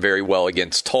season very well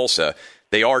against Tulsa.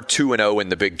 They are 2-0 in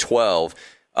the Big 12.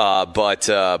 But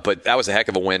that was a heck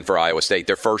of a win for Iowa State.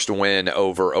 Their first win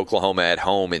over Oklahoma at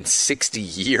home in 60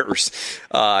 years.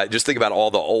 Just think about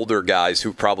all the older guys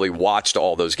who probably watched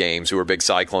all those games, who were big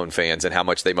Cyclone fans, and how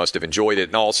much they must have enjoyed it,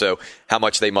 and also how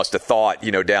much they must have thought,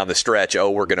 down the stretch,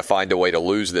 we're going to find a way to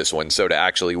lose this one. So to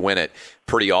actually win it,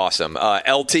 pretty awesome.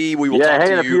 LT, we will talk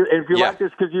to you. If you like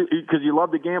this because you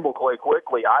love to gamble, Clay,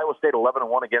 quickly, Iowa State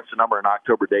 11-1 against the number in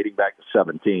October dating back to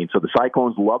 17. So the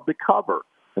Cyclones love to cover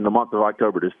in the month of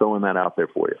October. Just throwing that out there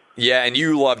for you. Yeah, and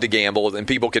you love to gamble, and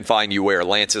people can find you where?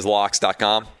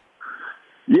 Lance'sLocks.com?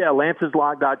 Yeah,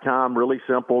 Lance'sLock.com. Really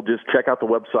simple. Just check out the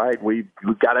website. We've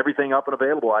got everything up and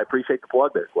available. I appreciate the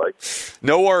plug there, Clay.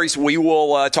 No worries. We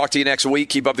will talk to you next week.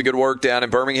 Keep up the good work down in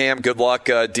Birmingham. Good luck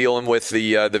dealing with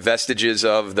the vestiges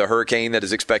of the hurricane that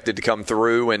is expected to come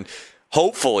through, and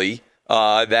hopefully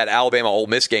that Alabama-Ole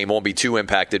Miss game won't be too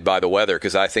impacted by the weather,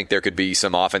 because I think there could be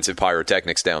some offensive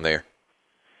pyrotechnics down there.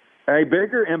 A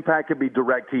bigger impact could be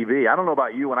DirecTV. I don't know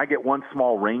about you. When I get one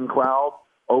small rain cloud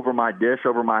over my dish,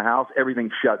 over my house, everything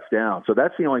shuts down. So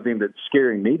that's the only thing that's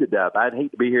scaring me to death. I'd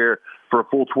hate to be here for a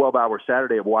full 12-hour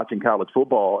Saturday of watching college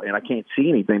football, and I can't see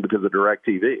anything because of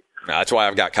DirecTV. That's why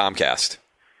I've got Comcast.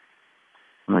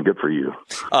 Good for you.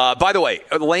 By the way,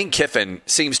 Lane Kiffin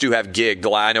seems to have gigged.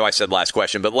 I know I said last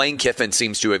question, but Lane Kiffin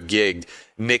seems to have gigged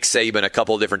Nick Saban a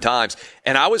couple of different times.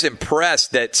 And I was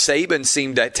impressed that Saban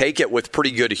seemed to take it with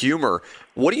pretty good humor.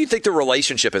 What do you think the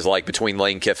relationship is like between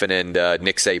Lane Kiffin and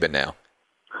Nick Saban now?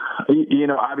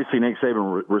 Obviously Nick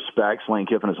Saban respects Lane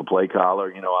Kiffin as a play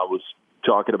caller. I was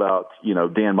talking about,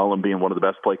 Dan Mullen being one of the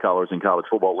best play callers in college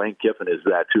football. Lane Kiffin is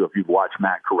that, too, if you've watched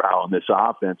Matt Corral in this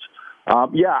offense.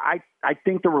 I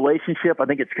think the relationship, I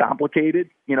think it's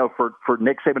complicated, for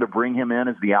Nick Saban to bring him in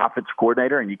as the offensive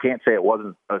coordinator, and you can't say it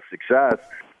wasn't a success.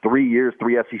 3 years,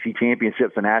 3 SEC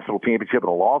championships, a national championship, and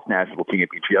a lost national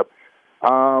championship.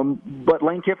 But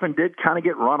Lane Kiffin did kind of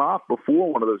get run off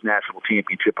before one of those national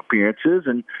championship appearances.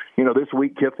 And, this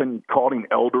week Kiffin called him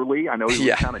elderly. I know he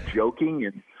was kind of joking.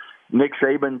 And Nick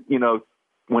Saban,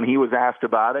 when he was asked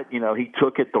about it, he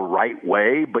took it the right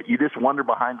way. But you just wonder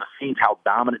behind the scenes how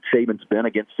dominant Saban's been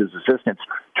against his assistants,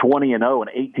 20-0, and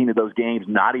 18 of those games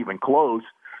not even close.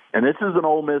 And this is an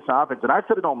Ole Miss offense. And I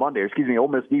said it on Monday, Ole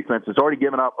Miss defense has already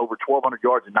given up over 1,200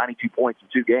 yards and 92 points in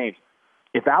 2 games.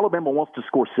 If Alabama wants to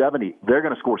score 70, they're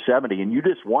going to score 70. And you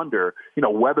just wonder,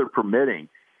 weather permitting,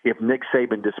 if Nick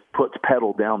Saban just puts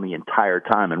pedal down the entire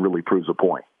time and really proves a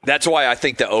point. That's why I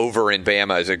think the over in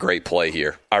Bama is a great play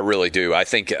here. I really do. I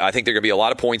think there are going to be a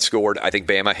lot of points scored. I think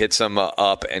Bama hits them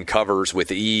up and covers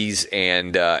with ease,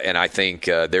 and I think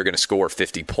they're going to score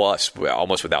 50-plus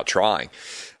almost without trying.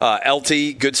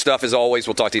 LT, good stuff as always.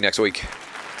 We'll talk to you next week.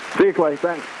 See you, Clay.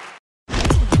 Thanks.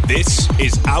 This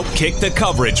is Outkick the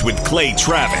Coverage with Clay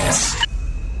Travis.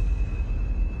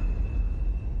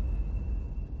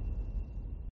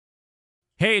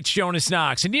 Hey, it's Jonas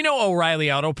Knox, and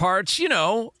O'Reilly Auto Parts,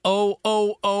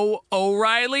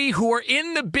 O'Reilly, who are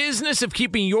in the business of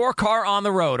keeping your car on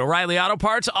the road. O'Reilly Auto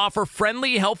Parts offer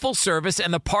friendly, helpful service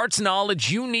and the parts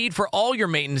knowledge you need for all your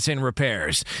maintenance and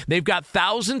repairs. They've got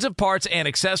thousands of parts and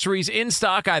accessories in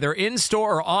stock, either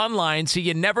in-store or online, so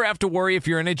you never have to worry if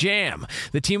you're in a jam.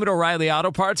 The team at O'Reilly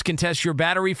Auto Parts can test your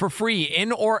battery for free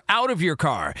in or out of your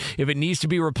car. If it needs to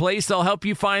be replaced, they'll help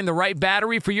you find the right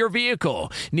battery for your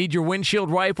vehicle. Need your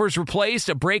windshield wipers replaced,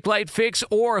 a brake light fix,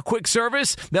 or a quick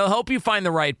service? They'll help you find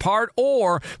the right part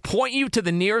or point you to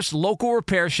the nearest local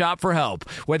repair shop for help.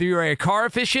 Whether you're a car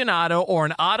aficionado or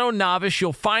an auto novice,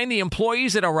 you'll find the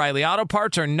employees at O'Reilly Auto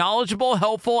Parts are knowledgeable,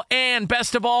 helpful, and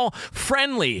best of all,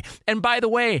 friendly. And by the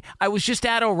way, I was just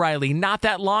at O'Reilly not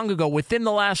that long ago, within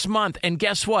the last month, and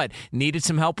guess what? Needed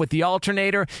some help with the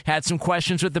alternator, had some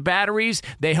questions with the batteries.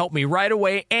 They helped me right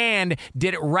away and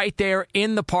did it right there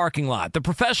in the parking lot. The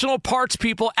professional parts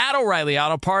people at O'Reilly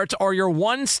Auto Parts are your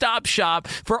one-stop shop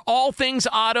for all things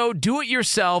auto,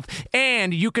 do-it-yourself,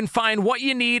 and you can find what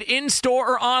you need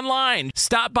in-store or online.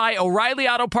 Stop by O'Reilly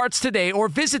Auto Parts today or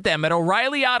visit them at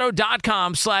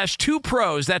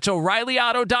O'ReillyAuto.com/2pros. That's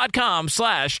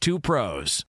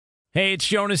O'ReillyAuto.com/2pros. Hey, it's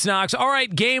Jonas Knox. All right,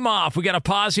 game off. We got to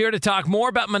pause here to talk more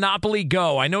about Monopoly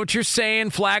Go. I know what you're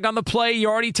saying, flag on the play. You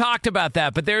already talked about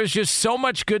that, but there's just so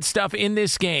much good stuff in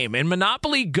this game. In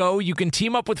Monopoly Go, you can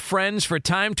team up with friends for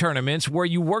time tournaments where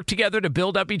you work together to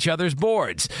build up each other's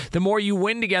boards. The more you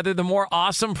win together, the more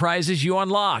awesome prizes you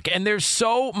unlock. And there's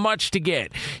so much to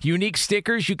get. Unique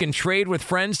stickers you can trade with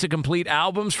friends to complete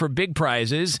albums for big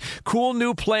prizes. Cool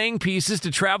new playing pieces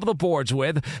to travel the boards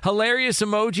with. Hilarious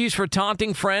emojis for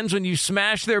taunting friends when you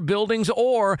smash their buildings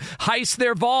or heist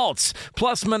their vaults.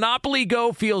 Plus, Monopoly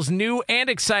Go feels new and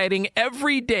exciting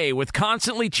every day with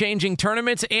constantly changing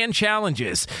tournaments and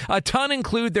challenges. A ton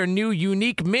include their new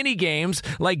unique mini games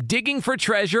like digging for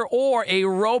treasure or a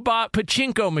robot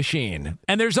pachinko machine.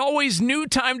 And there's always new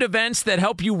timed events that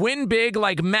help you win big,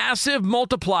 like massive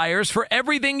multipliers for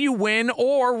everything you win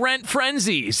or rent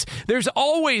frenzies. There's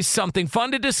always something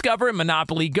fun to discover in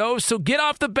Monopoly Go, so get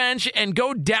off the bench and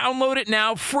go download it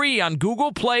now free on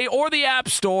Google Play or the App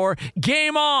Store.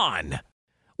 Game on!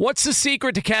 What's the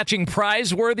secret to catching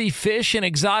prize-worthy fish in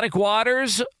exotic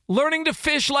waters? Learning to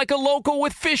fish like a local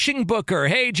with Fishing Booker.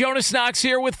 Hey, Jonas Knox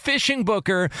here with Fishing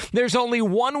Booker. There's only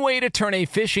one way to turn a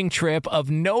fishing trip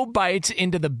of no bites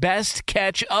into the best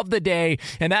catch of the day,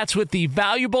 and that's with the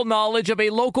valuable knowledge of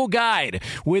a local guide.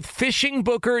 With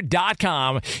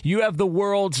FishingBooker.com, you have the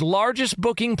world's largest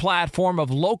booking platform of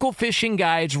local fishing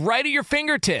guides right at your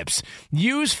fingertips.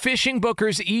 Use Fishing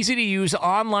Booker's easy-to-use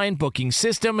online booking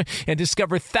system and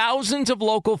discover thousands of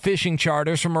local fishing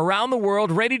charters from around the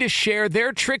world ready to share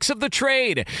their tricks of the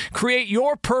trade. Create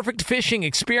your perfect fishing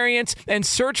experience and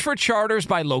search for charters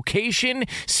by location,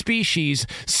 species,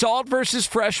 salt versus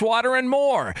freshwater, and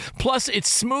more. Plus,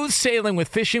 it's smooth sailing with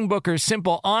Fishing Booker's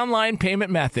simple online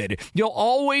payment method. You'll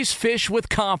always fish with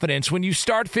confidence when you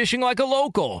start fishing like a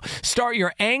local. Start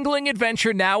your angling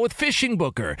adventure now with Fishing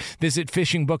Booker. Visit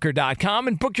FishingBooker.com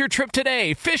and book your trip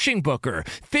today. Fishing Booker.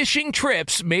 Fishing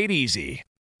trips made easy.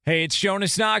 Hey, it's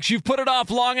Jonas Knox. You've put it off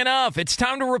long enough. It's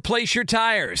time to replace your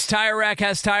tires. Tire Rack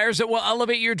has tires that will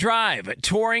elevate your drive.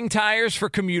 Touring tires for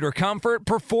commuter comfort,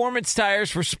 performance tires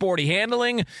for sporty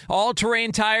handling,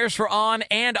 all-terrain tires for on-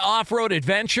 and off-road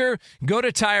adventure. Go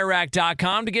to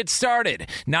TireRack.com to get started.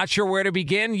 Not sure where to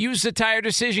begin? Use the Tire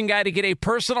Decision Guide to get a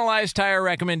personalized tire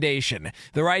recommendation.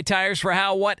 The right tires for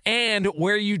how, what, and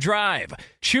where you drive.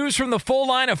 Choose from the full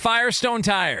line of Firestone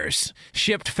tires.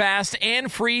 Shipped fast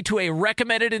and free to a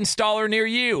recommended installer near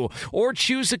you, or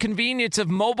choose the convenience of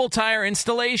mobile tire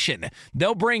installation.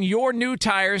 They'll bring your new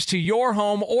tires to your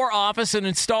home or office and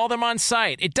install them on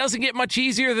site. It doesn't get much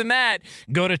easier than that.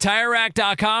 Go to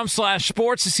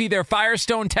TireRack.com/sports to see their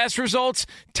Firestone test results,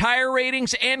 tire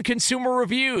ratings, and consumer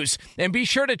reviews. And be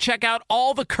sure to check out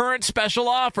all the current special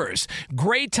offers.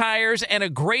 Great tires and a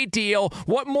great deal.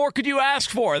 What more could you ask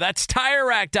for? That's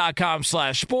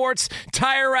TireRack.com/sports.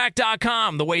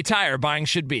 TireRack.com, the way tire buying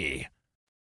should be.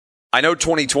 I know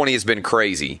 2020 has been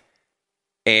crazy,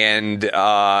 and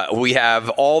we have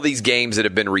all these games that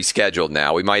have been rescheduled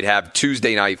now. We might have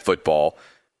Tuesday night football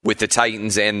with the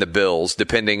Titans and the Bills,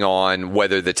 depending on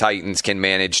whether the Titans can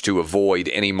manage to avoid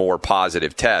any more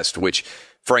positive tests, which,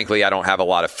 frankly, I don't have a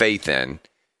lot of faith in.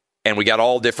 And we got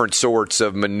all different sorts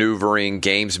of maneuvering,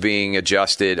 games being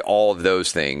adjusted, all of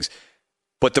those things.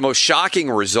 But the most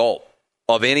shocking result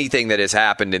of anything that has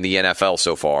happened in the NFL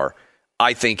so far,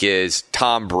 I think, is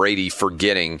Tom Brady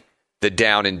forgetting the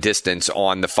down and distance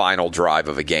on the final drive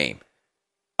of a game.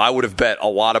 I would have bet a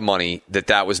lot of money that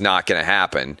that was not going to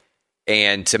happen.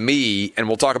 And to me, and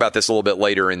we'll talk about this a little bit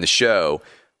later in the show,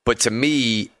 but to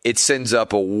me, it sends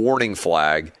up a warning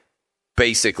flag,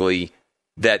 basically,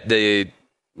 that the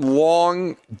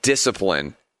long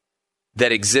discipline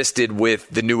that existed with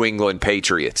the New England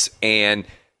Patriots. And,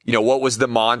 you know, what was the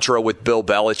mantra with Bill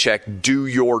Belichick? Do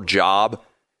your job.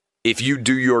 If you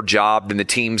do your job, then the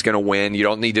team's going to win. You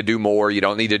don't need to do more. You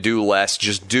don't need to do less.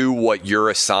 Just do what you're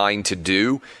assigned to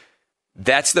do.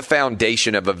 That's the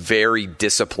foundation of a very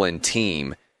disciplined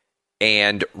team.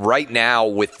 And right now,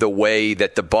 with the way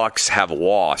that the Bucs have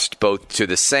lost, both to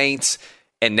the Saints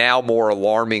and now more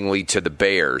alarmingly to the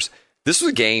Bears, this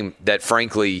was a game that,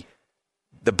 frankly,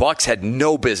 the Bucs had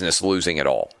no business losing at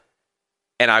all.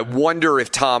 And I wonder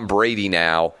if Tom Brady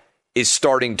now is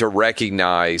starting to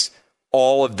recognize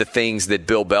all of the things that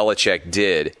Bill Belichick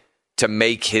did to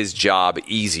make his job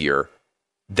easier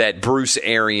that Bruce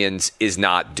Arians is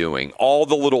not doing. All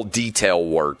the little detail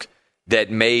work that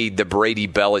made the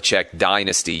Brady-Belichick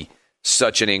dynasty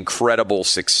such an incredible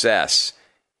success,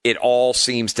 it all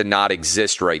seems to not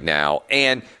exist right now.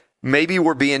 And maybe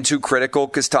we're being too critical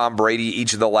because Tom Brady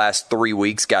each of the last 3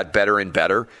 weeks got better and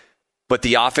better. But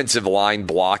the offensive line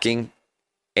blocking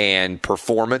and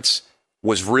performance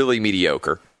was really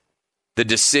mediocre. The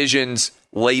decisions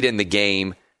late in the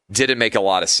game didn't make a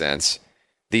lot of sense.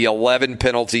 The 11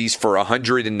 penalties for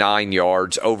 109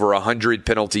 yards, over 100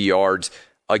 penalty yards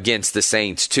against the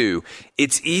Saints, too.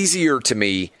 It's easier to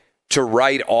me to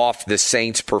write off the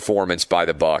Saints' performance by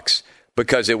the Bucs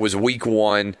because it was week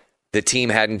 1. The team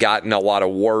hadn't gotten a lot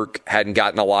of work, hadn't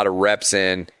gotten a lot of reps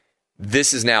in.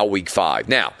 This is now week 5.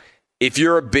 Now, if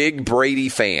you're a big Brady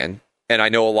fan, and I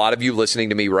know a lot of you listening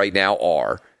to me right now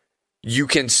are, you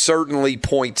can certainly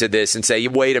point to this and say,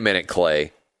 wait a minute,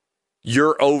 Clay.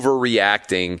 You're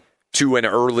overreacting to an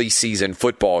early season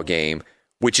football game,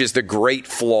 which is the great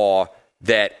flaw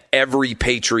that every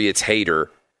Patriots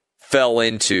hater fell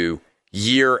into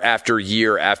year after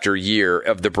year after year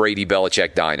of the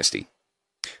Brady-Belichick dynasty.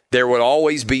 There would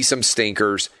always be some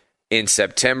stinkers in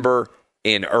September,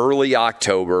 in early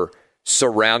October,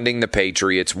 surrounding the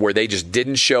Patriots where they just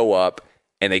didn't show up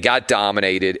and they got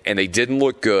dominated and they didn't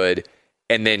look good.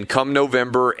 And then come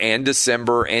November and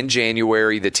December and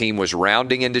January, the team was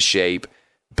rounding into shape.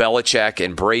 Belichick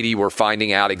and Brady were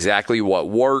finding out exactly what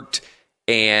worked,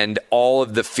 and all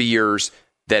of the fears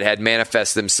that had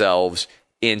manifest themselves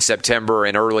in September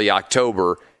and early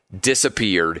October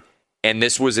disappeared, and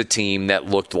this was a team that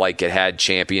looked like it had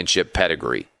championship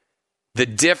pedigree. The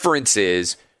difference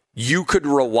is you could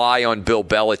rely on Bill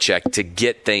Belichick to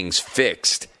get things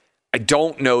fixed. I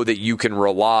don't know that you can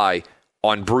rely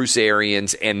on Bruce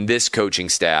Arians and this coaching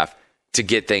staff to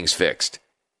get things fixed.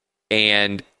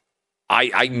 And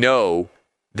I know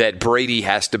that Brady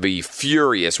has to be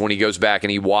furious when he goes back and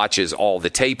he watches all the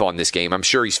tape on this game. I'm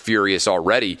sure he's furious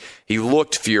already. He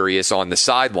looked furious on the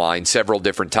sideline several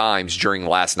different times during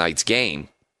last night's game.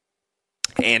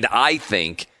 And I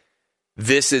think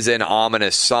this is an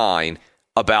ominous sign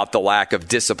about the lack of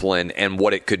discipline and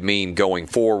what it could mean going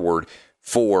forward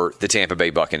for the Tampa Bay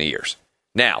Buccaneers.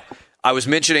 Now, I was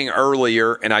mentioning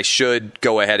earlier, and I should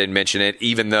go ahead and mention it,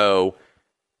 even though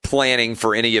planning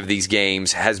for any of these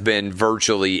games has been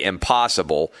virtually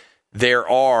impossible. There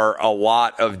are a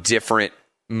lot of different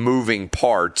moving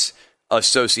parts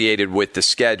associated with the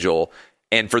schedule.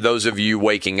 And for those of you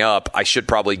waking up, I should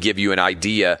probably give you an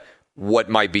idea what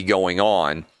might be going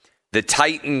on. The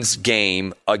Titans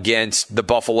game against the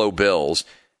Buffalo Bills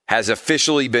has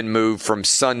officially been moved from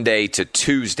Sunday to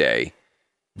Tuesday.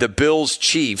 The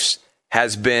Bills-Chiefs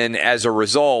has been, as a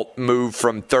result, moved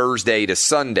from Thursday to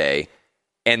Sunday.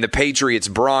 And the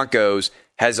Patriots-Broncos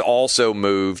has also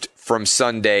moved from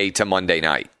Sunday to Monday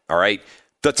night. All right?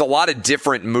 That's a lot of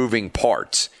different moving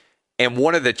parts. And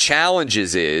one of the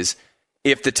challenges is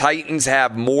if the Titans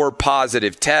have more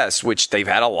positive tests, which they've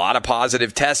had a lot of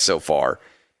positive tests so far,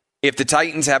 if the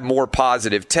Titans have more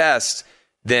positive tests,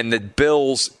 then the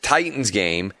Bills-Titans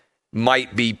game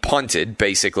might be punted,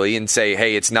 basically, and say,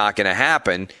 hey, it's not going to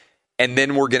happen. And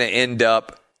then we're going to end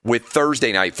up with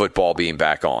Thursday night football being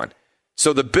back on.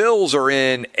 So the Bills are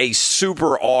in a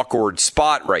super awkward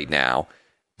spot right now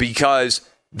because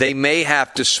they may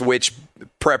have to switch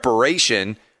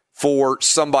preparation for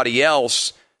somebody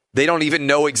else. They don't even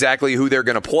know exactly who they're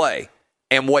going to play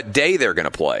and what day they're going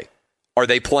to play. Are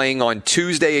they playing on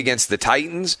Tuesday against the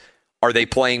Titans? Are they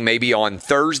playing maybe on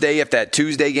Thursday if that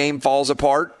Tuesday game falls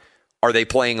apart? Are they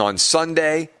playing on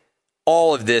Sunday?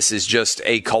 All of this is just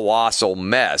a colossal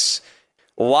mess.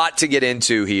 A lot to get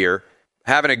into here.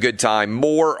 Having a good time.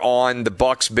 More on the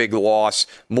Bucs' big loss.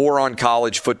 More on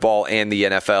college football and the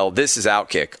NFL. This is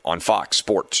Outkick on Fox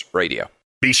Sports Radio.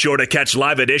 Be sure to catch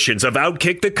live editions of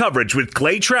Outkick the Coverage with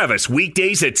Clay Travis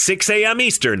weekdays at 6 a.m.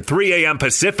 Eastern, 3 a.m.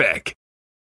 Pacific.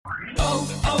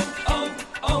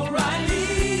 O'Reilly.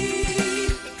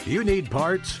 You need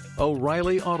parts?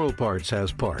 O'Reilly Auto Parts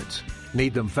has parts.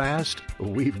 Need them fast?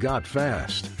 We've got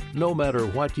fast. No matter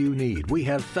what you need, we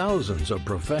have thousands of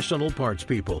professional parts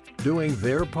people doing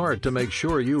their part to make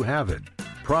sure you have it.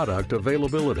 Product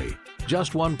availability.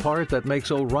 Just one part that makes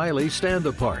O'Reilly stand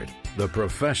apart. The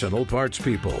professional parts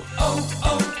people.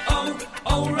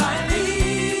 O'Reilly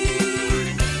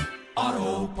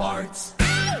Auto Parts.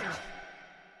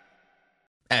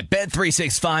 At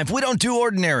Bet365, we don't do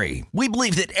ordinary. We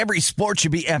believe that every sport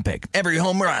should be epic. Every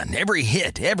home run, every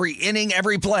hit, every inning,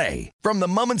 every play. From the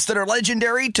moments that are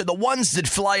legendary to the ones that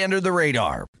fly under the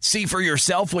radar. See for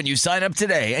yourself when you sign up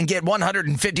today and get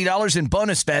 $150 in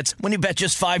bonus bets when you bet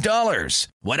just $5.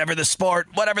 Whatever the sport,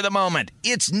 whatever the moment,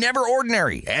 it's never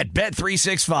ordinary at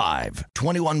Bet365.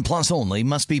 21 plus only.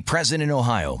 Must be present in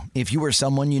Ohio. If you or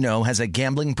someone you know has a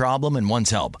gambling problem and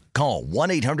wants help, call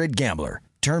 1-800-GAMBLER.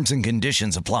 Terms and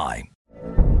conditions apply.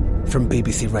 From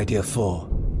BBC Radio 4,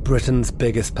 Britain's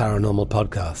biggest paranormal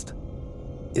podcast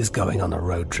is going on a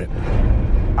road trip.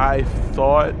 I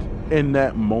thought in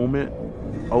that moment,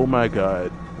 Oh my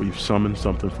God, we've summoned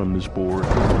something from this board.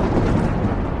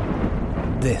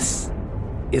 This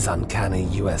is Uncanny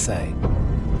USA.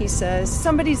 He says,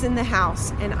 somebody's in the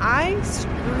house, and I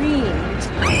screamed.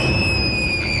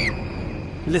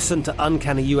 Listen to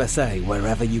Uncanny USA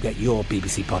wherever you get your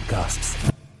BBC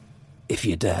podcasts, if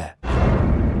you dare.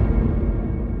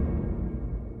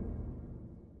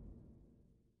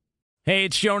 Hey,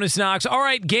 it's Jonas Knox. All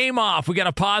right, game off. We got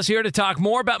to pause here to talk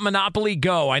more about Monopoly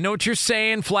Go. I know what you're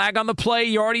saying, flag on the play.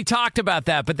 You already talked about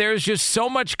that, but there's just so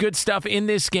much good stuff in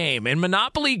this game. In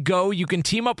Monopoly Go, you can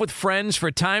team up with friends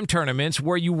for time tournaments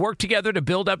where you work together to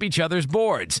build up each other's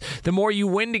boards. The more you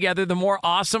win together, the more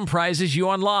awesome prizes you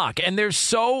unlock. And there's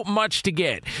so much to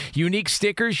get. Unique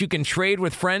stickers you can trade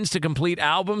with friends to complete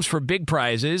albums for big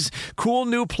prizes. Cool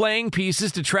new playing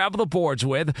pieces to travel the boards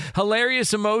with.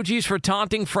 Hilarious emojis for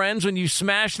taunting friends when you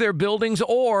smash their buildings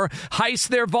or heist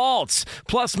their vaults.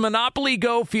 Plus, Monopoly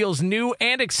Go feels new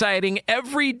and exciting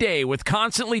every day with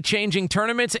constantly changing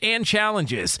tournaments and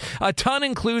challenges. A ton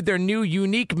include their new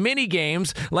unique mini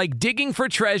games like digging for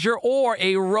treasure or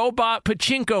a robot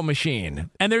pachinko machine.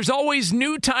 And there's always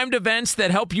new timed events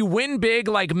that help you win big,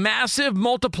 like massive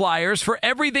multipliers for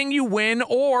everything you win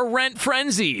or rent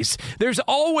frenzies. There's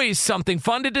always something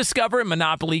fun to discover in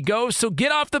Monopoly Go, so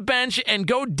get off the bench and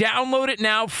go download it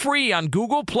now free on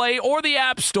Google Play or the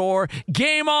App Store.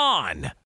 Game on!